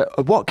 He was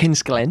at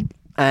Watkins Glen,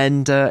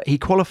 and he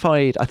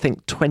qualified, I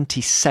think,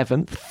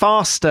 27th,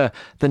 faster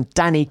than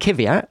Danny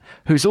Kvyat,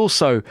 who's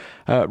also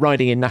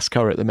riding in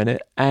NASCAR at the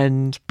minute.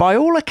 And by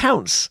all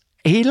accounts,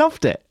 he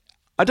loved it.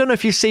 I don't know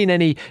if you've seen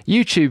any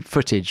YouTube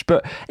footage,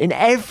 but in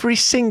every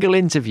single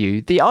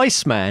interview, the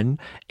Iceman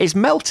is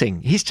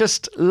melting. He's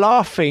just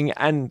laughing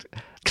and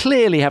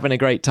clearly having a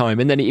great time.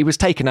 And then he was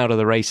taken out of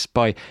the race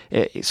by,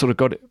 it sort of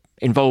got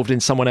involved in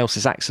someone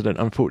else's accident,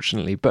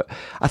 unfortunately. But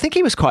I think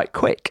he was quite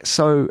quick.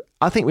 So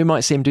I think we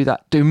might see him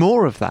do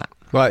more of that.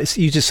 Well,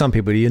 you just some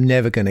people, you're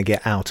never going to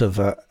get out of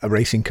a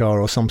racing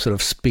car or some sort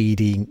of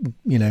speedy,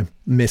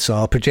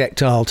 missile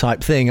projectile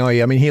type thing, are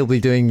you? I mean, he'll be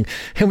doing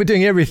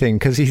everything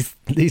because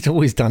he's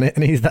always done it,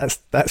 and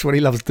that's what he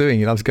loves doing.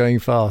 He loves going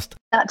fast.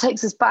 That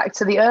takes us back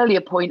to the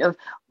earlier point of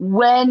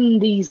when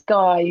these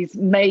guys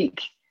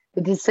make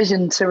the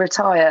decision to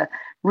retire.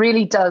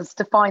 Really does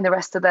define the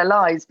rest of their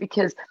lives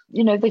because,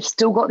 they've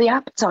still got the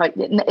appetite.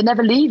 It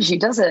never leaves you,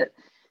 does it?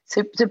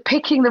 So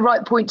picking the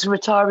right point to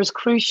retire is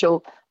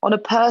crucial on a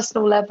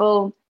personal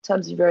level, in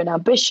terms of your own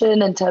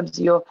ambition, in terms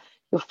of your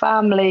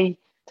family, in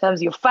terms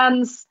of your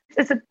fans.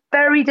 It's a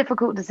very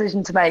difficult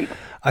decision to make.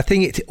 I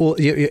think it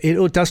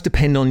all does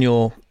depend on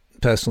your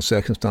personal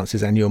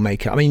circumstances and your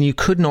makeup. I mean, you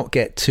could not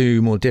get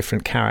two more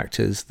different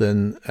characters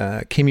than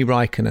Kimi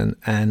Räikkönen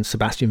and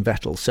Sebastian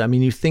Vettel. So, I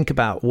mean, you think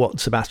about what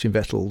Sebastian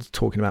Vettel's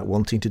talking about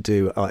wanting to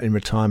do in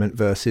retirement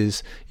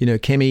versus,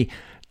 Kimi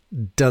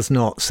does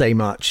not say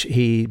much,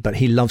 but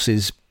he loves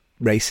his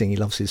racing, he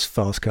loves his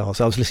fast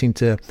cars. I was listening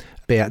to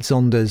Beat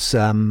Zonder's,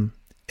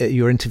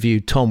 your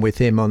interview, Tom, with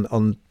him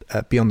on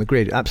Beyond the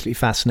Grid. Absolutely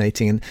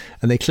fascinating,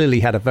 and they clearly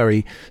had a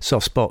very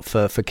soft spot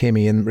for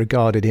Kimi and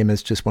regarded him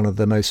as just one of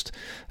the most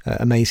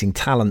amazing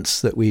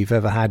talents that we've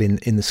ever had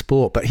in the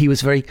sport. But he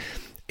was very,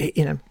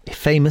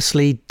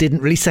 famously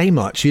didn't really say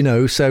much,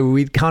 so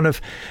we kind of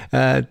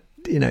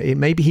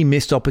maybe he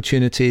missed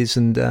opportunities,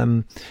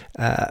 and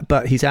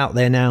but he's out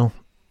there now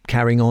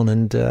carrying on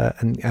and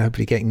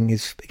hopefully getting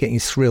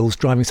his thrills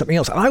driving something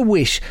else. I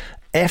wish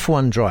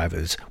F1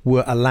 drivers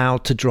were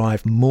allowed to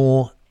drive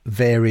more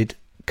varied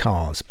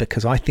cars,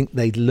 because I think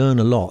they'd learn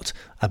a lot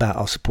about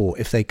our sport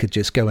if they could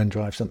just go and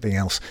drive something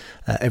else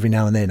every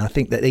now and then. I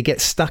think that they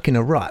get stuck in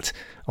a rut,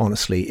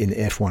 honestly, in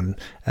F1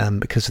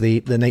 because of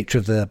the nature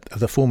of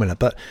the formula.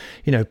 But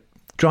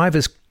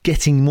drivers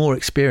getting more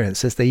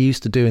experience, as they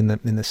used to do in the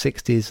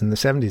 60s and the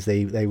 70s,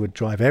 they would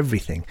drive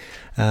everything.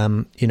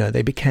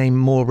 They became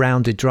more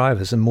rounded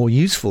drivers and more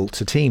useful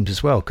to teams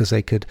as well, because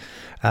they could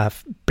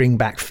bring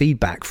back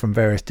feedback from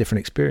various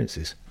different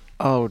experiences.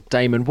 Oh,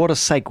 Damon, what a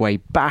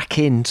segue back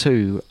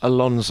into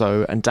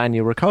Alonso and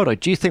Daniel Ricciardo.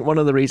 Do you think one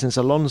of the reasons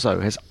Alonso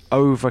has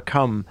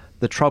overcome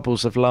the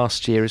troubles of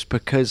last year is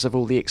because of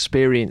all the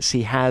experience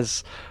he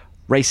has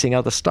racing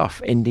other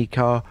stuff,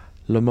 IndyCar,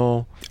 Le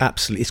Mans?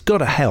 Absolutely. It's got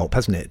to help,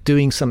 hasn't it?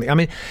 Doing something. I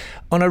mean,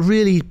 on a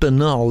really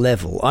banal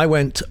level, I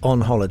went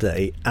on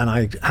holiday and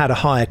I had a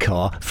hire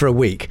car for a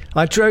week.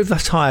 I drove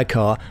that hire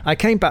car. I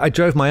came back, I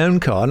drove my own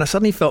car, and I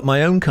suddenly felt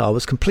my own car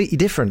was completely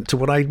different to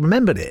what I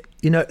remembered it.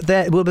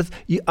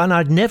 And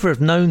I'd never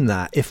have known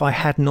that if I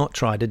had not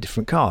tried a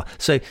different car.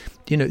 So,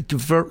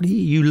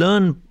 you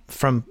learn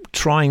from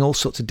trying all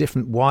sorts of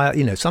different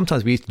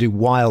sometimes we used to do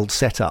wild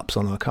setups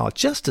on our car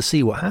just to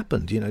see what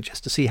happened,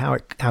 just to see how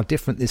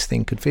different this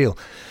thing could feel.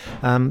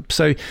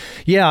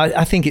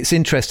 I think it's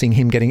interesting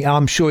him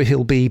I'm sure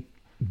he'll be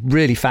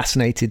really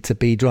fascinated to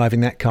be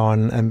driving that car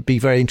and be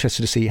very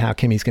interested to see how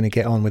Kimi's going to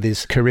get on with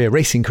his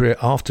racing career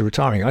after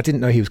retiring. I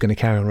didn't know he was going to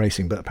carry on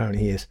racing, but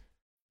apparently he is.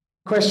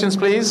 Questions,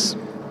 please.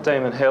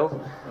 Damon Hill,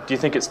 do you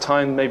think it's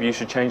time maybe you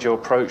should change your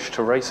approach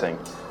to racing?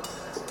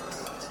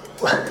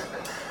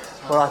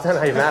 Well, I don't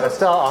know even how to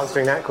start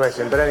answering that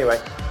question, but anyway.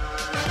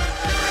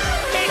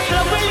 It's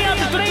the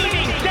Williams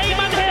leading,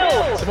 Damon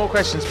Hill! Some more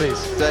questions, please.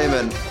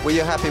 Damon, were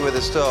you happy with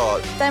the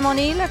start? Damon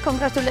Hill,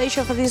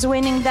 congratulations for this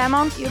winning,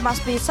 Damon. You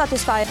must be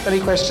satisfied.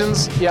 Any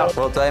questions? Yeah.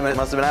 Well, Damon, it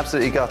must have been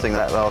absolutely gutting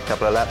that last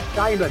couple of laps.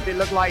 Damon, it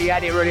looked like he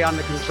had it really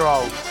under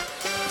control.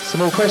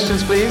 Some more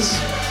questions, please.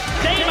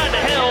 Damon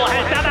Hill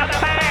has done a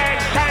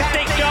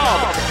fantastic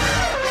job!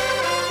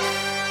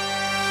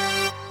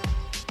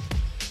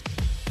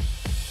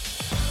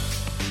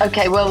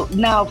 Okay, well,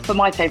 now for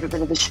my favourite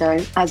bit of the show,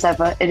 as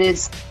ever, it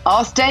is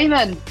Ask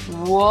Damon.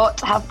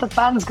 What have the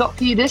fans got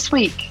for you this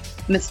week,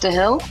 Mr.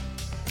 Hill?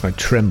 I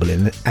tremble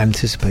in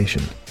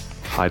anticipation.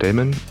 Hi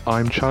Damon,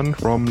 I'm Chun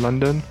from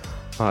London.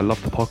 I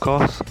love the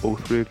podcast. All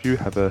three of you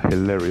have a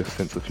hilarious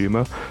sense of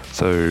humour,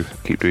 so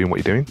keep doing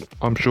what you're doing.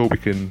 I'm sure we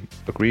can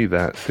agree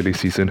that silly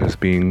season has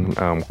been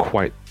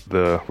quite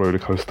the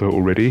rollercoaster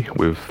already,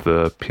 with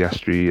the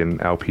Piastri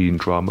and Alpine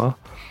drama.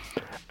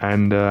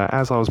 And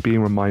as I was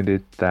being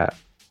reminded that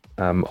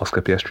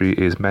Oscar Piastri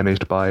is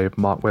managed by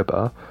Mark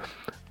Webber,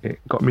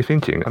 it got me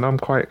thinking, and I'm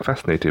quite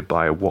fascinated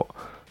by what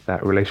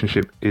that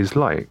relationship is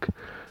like.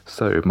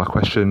 So my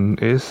question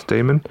is,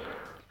 Damon,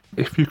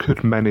 if you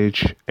could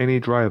manage any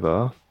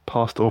driver,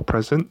 past or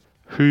present,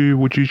 who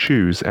would you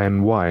choose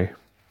and why?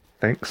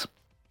 Thanks.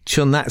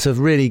 Sean, that's a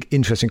really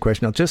interesting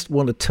question. I just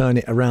want to turn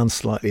it around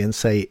slightly and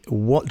say,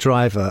 what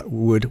driver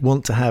would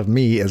want to have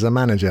me as a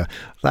manager?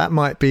 That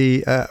might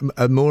be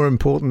a more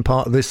important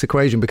part of this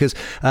equation, because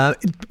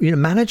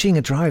managing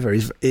a driver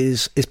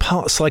is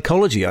part of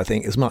psychology, I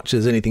think, as much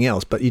as anything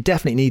else. But you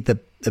definitely need the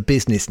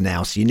business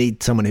now, so you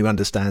need someone who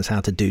understands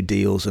how to do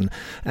deals and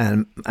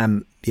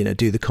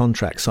do the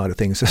contract side of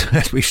things.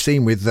 As we've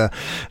seen with the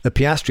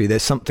Piastri,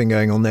 there's something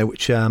going on there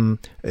which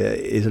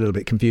is a little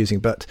bit confusing.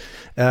 But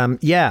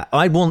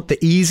I want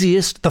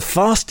the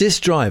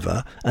fastest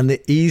driver and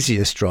the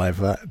easiest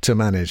driver to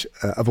manage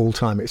of all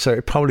time. So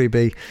it'd probably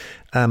be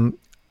one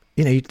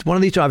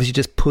of these drivers you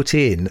just put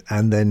in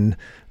and then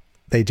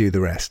they do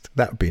the rest.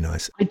 That would be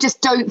nice. I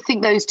just don't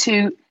think those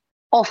two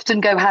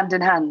often go hand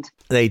in hand.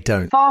 They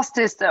don't.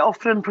 Fastest are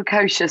often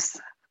precocious.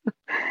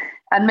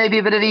 And maybe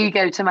a bit of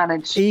ego to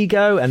manage.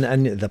 Ego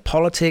and the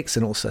politics,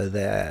 and also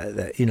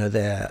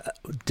their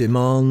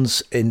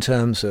demands in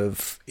terms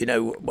of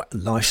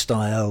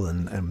lifestyle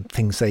and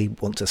things they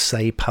want to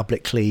say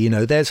publicly.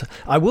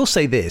 I will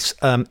say this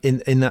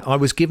in that I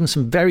was given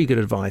some very good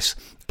advice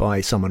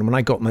by someone when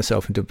I got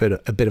myself into a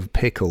bit of a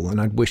pickle,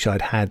 and I wish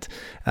I'd had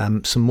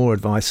some more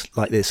advice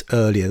like this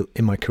earlier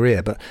in my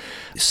career. But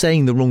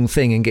saying the wrong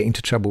thing and getting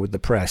into trouble with the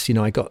press,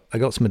 I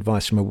got some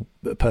advice from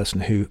a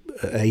person who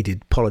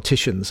aided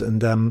politicians,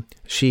 and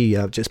she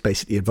just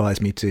basically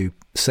advised me to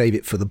save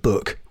it for the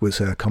book, was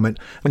her comment.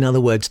 In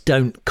other words,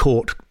 don't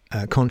court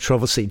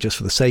controversy just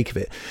for the sake of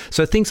it.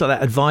 So things like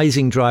that,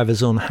 advising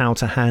drivers on how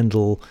to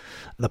handle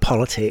the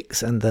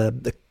politics and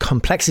the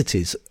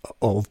complexities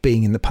of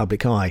being in the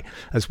public eye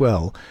as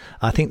well.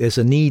 I think there's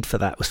a need for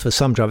that for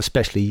some drivers,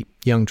 especially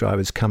young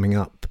drivers coming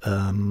up.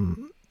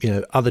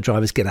 Other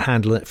drivers get a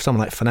handle.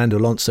 Someone like Fernando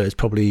Alonso is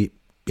probably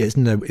there's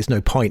no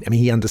point. I mean,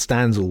 he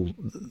understands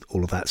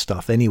all of that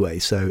stuff anyway.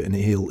 So, and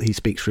he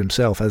speaks for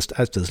himself, as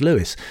does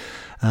Lewis.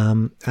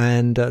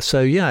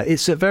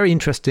 It's a very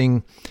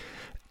interesting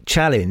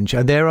challenge.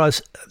 And there are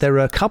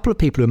a couple of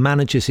people who are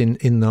managers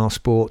in our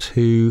sport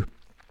who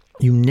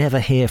you never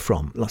hear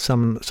from. Like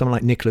someone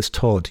like Nicholas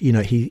Todd,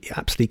 he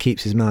absolutely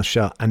keeps his mouth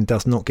shut and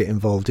does not get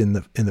involved in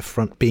the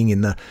front, being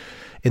in the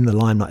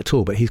limelight at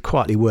all. But he's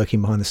quietly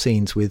working behind the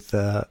scenes with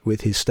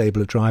his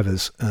stable of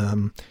drivers,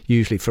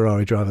 usually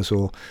Ferrari drivers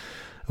or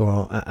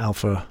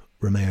Alfa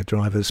Romeo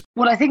drivers.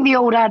 Well, I think the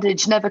old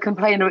adage, never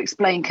complain or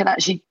explain, can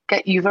actually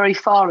get you very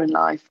far in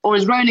life. Or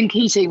as Ronan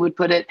Keating would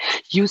put it,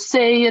 you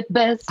say it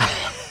best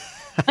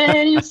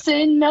and you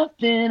say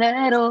nothing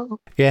at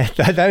all. Yeah,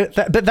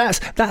 but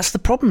that's the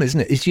problem,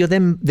 isn't it? Is you're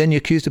then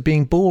accused of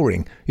being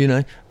boring,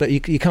 but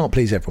you can't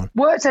please everyone.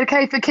 Worked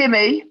okay for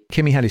Kimi.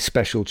 Kimi had his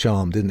special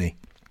charm, didn't he?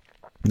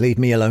 Leave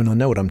me alone, I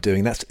know what I'm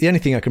doing. That's the only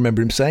thing I can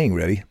remember him saying,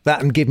 really.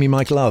 That and give me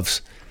my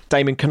gloves.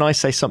 Damon, can I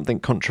say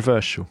something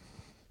controversial?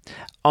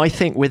 I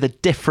think with a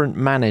different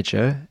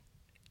manager,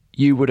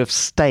 you would have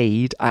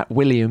stayed at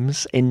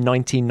Williams in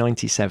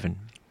 1997.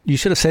 You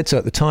should have said so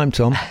at the time,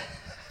 Tom.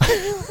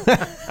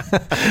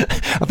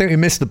 I think we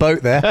missed the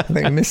boat there. I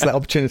think we missed that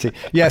opportunity.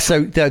 Yeah,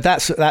 so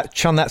that's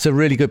a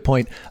really good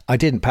point. I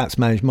didn't perhaps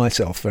manage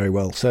myself very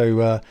well,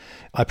 so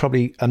I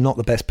probably am not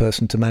the best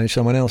person to manage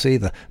someone else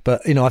either.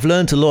 But I've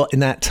learned a lot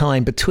in that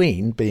time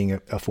between being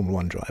a Formula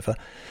One driver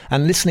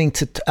and listening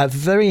to a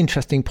very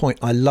interesting point.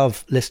 I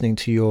love listening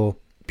to your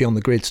Beyond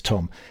the Grids,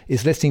 Tom,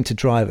 is listening to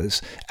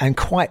drivers, and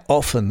quite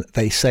often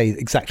they say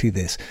exactly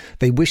this: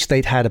 they wish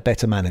they'd had a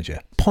better manager.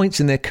 Points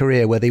in their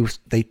career where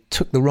they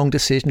took the wrong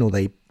decision, or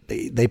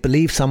they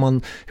believed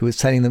someone who was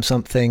telling them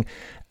something,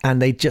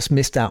 and they just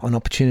missed out on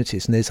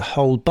opportunities. And there's a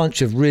whole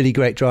bunch of really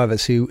great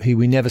drivers who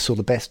we never saw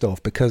the best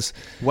of because...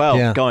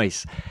 Well,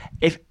 guys,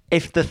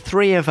 if the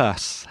three of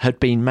us had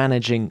been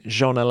managing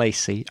Jean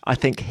Alesi, I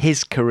think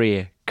his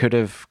career could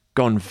have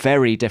gone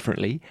very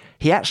differently.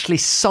 He actually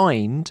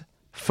signed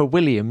for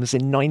Williams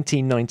in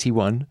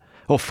 1991,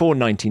 or for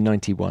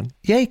 1991.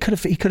 Yeah, he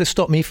could have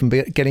stopped me from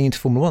getting into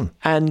Formula One.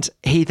 And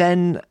he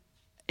then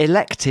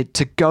elected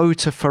to go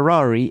to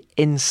Ferrari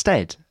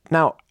instead.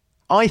 Now,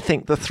 I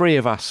think the three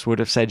of us would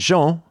have said,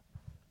 Jean,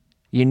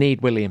 you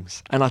need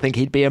Williams. And I think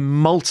he'd be a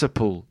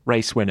multiple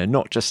race winner,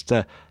 not just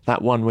that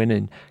one win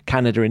in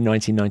Canada in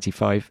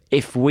 1995,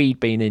 if we'd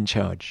been in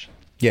charge.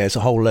 Yeah, it's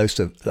a whole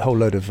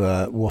load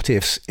of what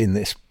ifs in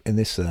this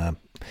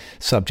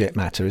subject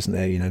matter, isn't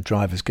there?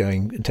 Drivers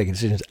going and taking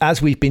decisions,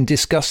 as we've been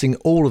discussing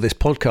all of this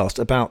podcast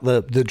about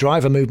the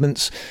driver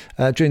movements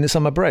during the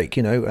summer break.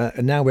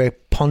 And now we're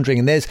pondering,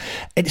 and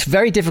it's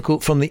very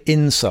difficult from the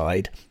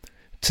inside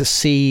to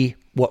see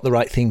what the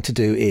right thing to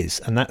do is,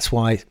 and that's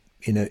why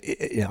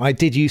I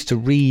did used to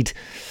read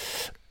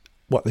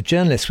what the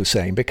journalists were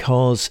saying,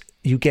 because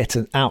you get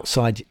an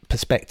outside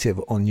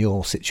perspective on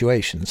your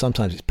situation.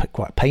 Sometimes it's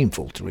quite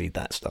painful to read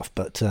that stuff,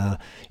 but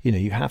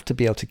you have to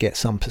be able to get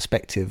some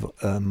perspective.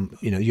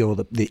 You're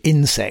the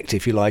insect,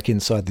 if you like,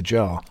 inside the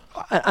jar.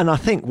 And I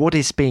think what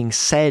is being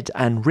said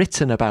and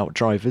written about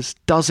drivers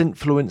does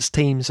influence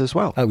teams as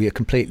well. Oh yeah,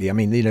 completely. I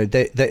mean,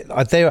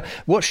 they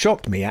what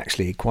shocked me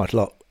actually quite a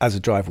lot as a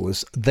driver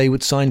was they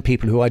would sign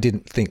people who I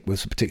didn't think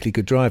was a particularly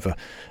good driver,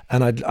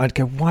 and I'd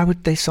go, why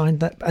would they sign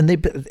that? And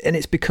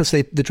it's because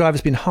the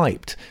driver's been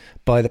hyped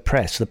by the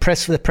press. The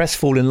press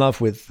fall in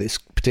love with this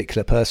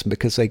particular person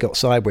because they got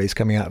sideways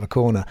coming out of a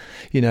corner,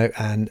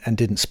 and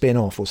didn't spin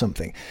off or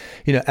something,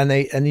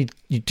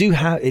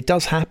 it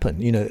does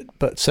happen,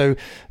 But so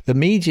the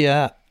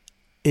media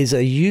is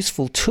a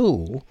useful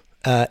tool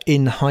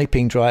in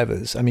hyping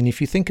drivers. I mean, if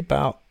you think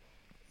about,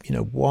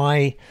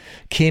 why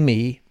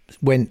Kimi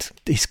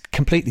he's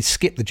completely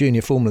skipped the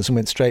junior formulas and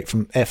went straight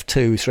from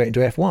F2 straight into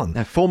F1.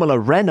 Now, Formula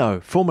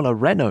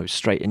Renault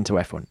straight into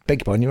F1.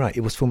 Beg your pardon, you're right, it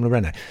was Formula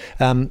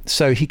Renault.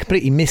 So he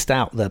completely missed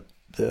out the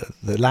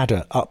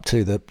ladder up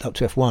to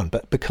F1,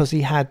 but because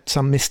he had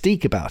some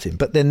mystique about him.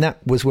 But then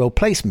that was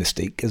well-placed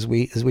mystique, as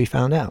we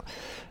found out.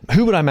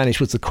 Who would I manage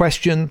was the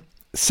question.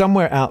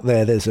 Somewhere out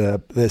there there's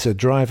a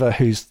driver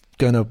who's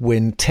going to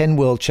win 10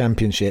 world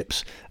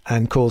championships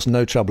and cause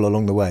no trouble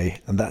along the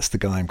way, and that's the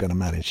guy I'm going to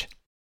manage.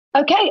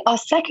 Okay, our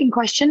second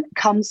question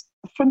comes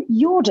from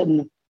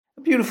Jordan.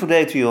 A beautiful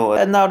day to you all.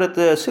 And now that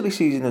the silly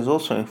season is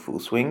also in full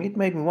swing, it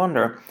made me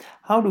wonder,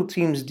 how do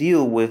teams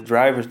deal with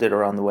drivers that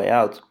are on the way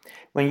out?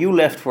 When you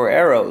left for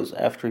Arrows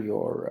after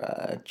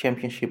your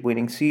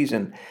championship-winning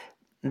season,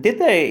 did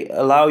they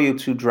allow you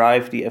to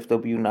drive the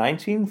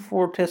FW19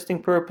 for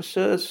testing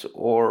purposes,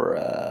 or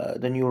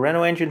the new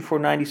Renault engine for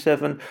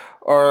 97,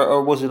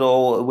 or was it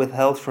all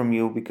withheld from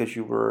you because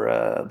you were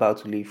about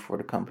to leave for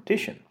the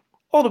competition?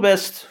 All the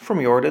best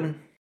from Jordan.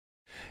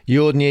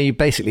 Jordan, yeah, you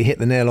basically hit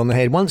the nail on the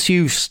head. Once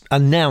you've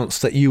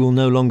announced that you will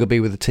no longer be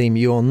with the team,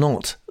 you are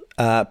not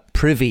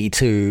privy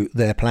to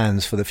their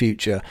plans for the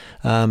future.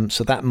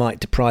 So that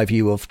might deprive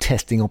you of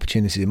testing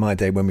opportunities. In my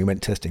day, when we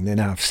went testing, they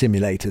now have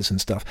simulators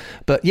and stuff.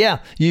 But yeah,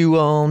 you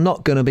are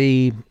not going to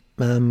be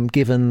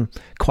given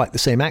quite the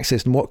same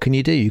access. And what can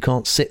you do? You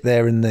can't sit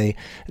there in the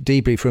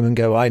debrief room and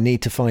go, I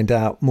need to find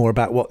out more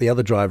about what the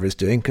other driver is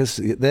doing, because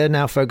they're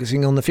now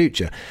focusing on the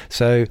future.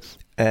 So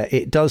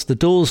the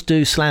doors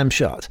do slam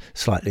shut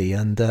slightly,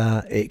 and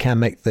it can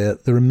make the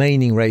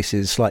remaining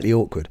races slightly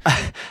awkward.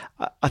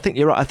 I think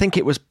you're right. I think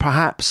it was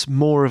perhaps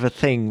more of a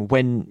thing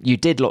when you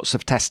did lots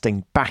of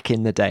testing back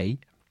in the day.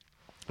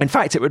 In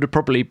fact, it would have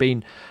probably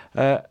been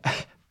a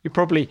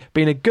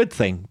good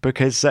thing,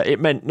 because it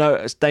meant,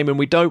 no, Damon,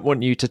 we don't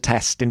want you to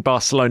test in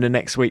Barcelona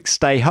next week.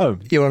 Stay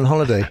home. You're on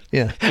holiday,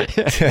 yeah.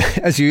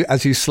 as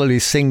you slowly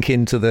sink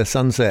into the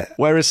sunset.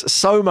 Whereas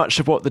so much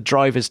of what the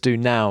drivers do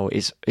now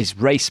is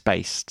race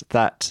based.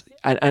 And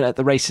at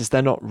the races,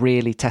 they're not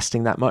really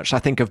testing that much. I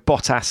think of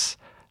Bottas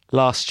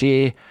last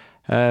year.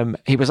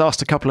 He was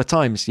asked a couple of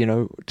times,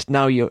 now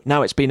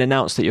it's been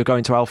announced that you're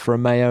going to Alfa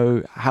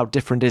Romeo. How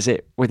different is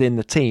it within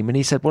the team? And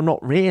he said, well, not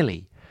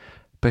really,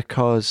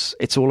 because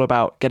it's all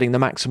about getting the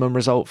maximum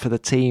result for the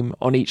team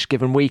on each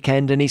given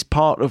weekend. And he's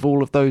part of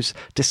all of those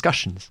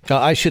discussions.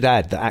 I should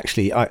add that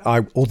actually,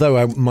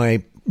 although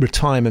my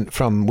retirement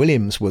from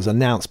Williams was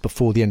announced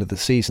before the end of the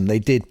season,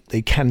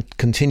 they can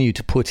continue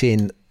to put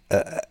in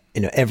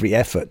every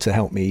effort to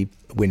help me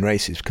win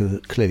races, because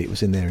clearly it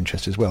was in their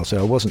interest as well.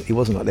 So it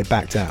wasn't like they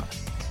backed out.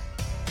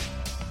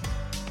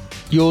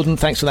 Jordan,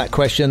 thanks for that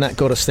question. That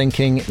got us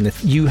thinking. And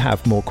if you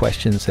have more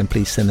questions, then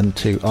please send them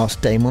to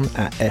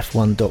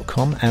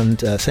askdamon@f1.com and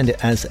send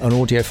it as an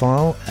audio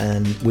file,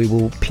 and we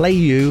will play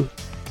you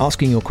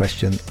asking your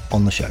question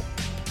on the show.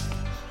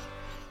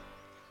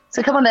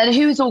 So come on then,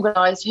 who's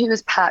organised? Who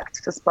is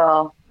packed for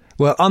Spa?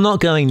 Well, I'm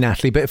not going,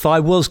 Natalie, but if I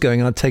was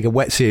going, I'd take a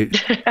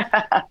wetsuit.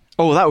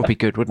 Oh, that would be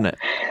good, wouldn't it?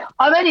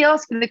 I'm only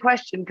asking the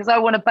question because I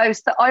want to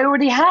boast that I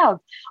already have.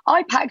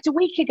 I packed a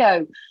week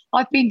ago.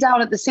 I've been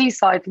down at the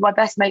seaside for my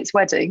best mate's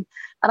wedding,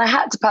 and I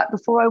had to pack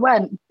before I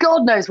went.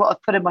 God knows what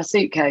I've put in my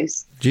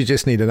suitcase. You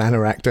just need an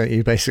anorak, don't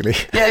you, basically?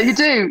 Yeah, you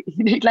do.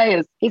 You need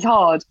layers. It's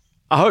hard.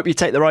 I hope you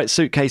take the right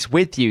suitcase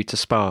with you to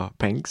Spa,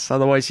 Pinks.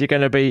 Otherwise, you're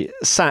going to be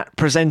sat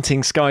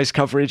presenting Sky's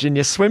coverage in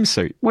your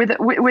swimsuit.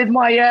 With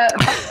my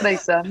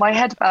vaccinator, my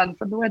headband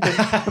from the wedding.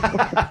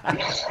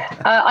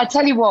 I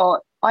tell you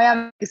what, I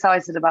am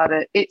excited about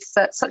it. It's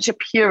such a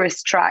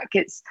purist track.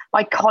 It's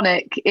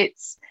iconic.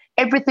 It's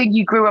everything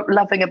you grew up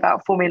loving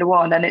about Formula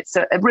One, and it's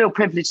a real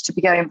privilege to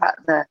be going back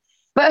there.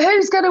 But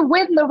who's going to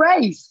win the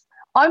race?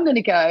 I'm going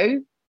to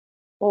go,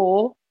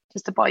 or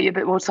just to buy you a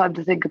bit more time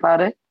to think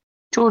about it,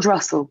 George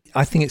Russell.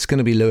 I think it's going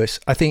to be Lewis.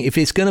 I think if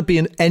it's going to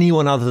be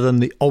anyone other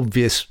than the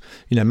obvious,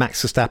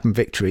 Max Verstappen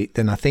victory,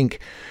 then I think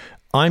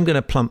I'm going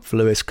to plump for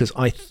Lewis, because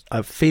I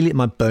feel it in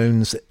my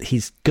bones that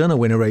he's going to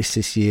win a race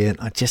this year. And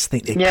I just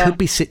think there could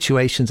be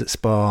situations at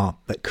Spa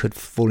that could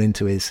fall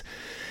into his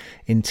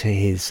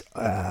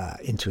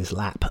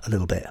lap a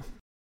little bit.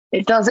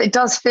 It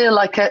does feel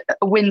like a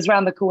win's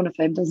round the corner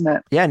for him, doesn't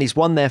it? Yeah, and he's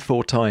won there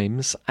 4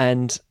 times,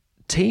 and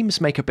teams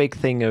make a big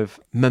thing of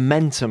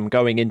momentum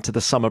going into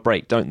the summer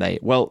break, don't they?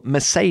 Well,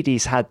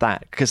 Mercedes had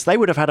that, because they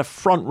would have had a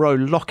front row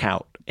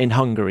lockout in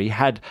Hungary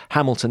had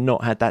Hamilton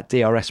not had that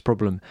DRS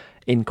problem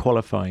in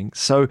qualifying.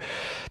 So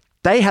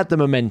they had the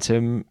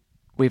momentum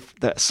with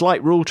the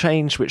slight rule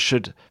change, which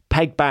should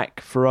peg back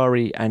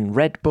Ferrari and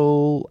Red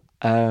Bull.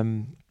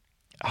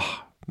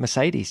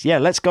 Mercedes. Yeah,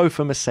 let's go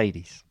for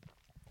Mercedes.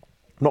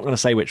 I'm not going to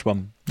say which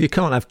one. You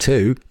can't have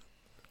two.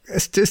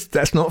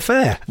 That's not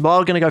fair. Well,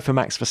 I'm going to go for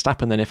Max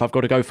Verstappen then, if I've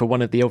got to go for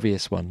one of the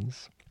obvious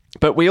ones.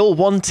 But we all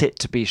want it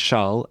to be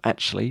Charles,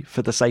 actually,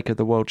 for the sake of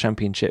the World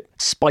Championship,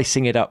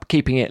 spicing it up,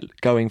 keeping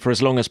it going for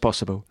as long as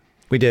possible.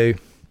 We do.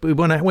 We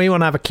want to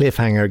have a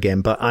cliffhanger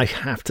again, but I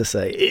have to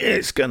say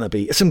it's going to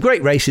be some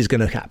great races.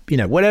 Going to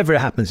happen. Whatever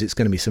happens, it's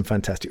going to be some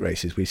fantastic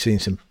races. We've seen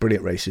some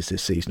brilliant races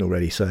this season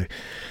already, so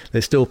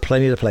there's still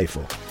plenty to play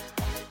for.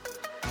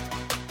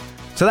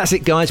 So that's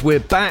it, guys. We're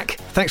back.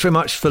 Thanks very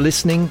much for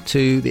listening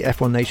to the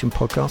F1 Nation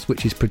podcast,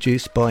 which is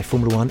produced by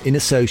Formula One in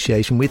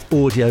association with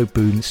Audio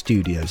Boom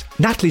Studios.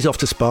 Natalie's off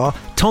to Spa,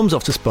 Tom's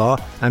off to Spa,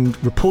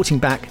 and reporting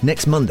back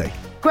next Monday.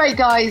 Great,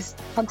 guys.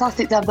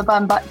 Fantastic to have the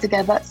band back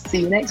together.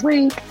 See you next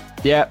week.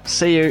 Yeah,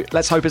 see you.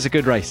 Let's hope it's a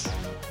good race.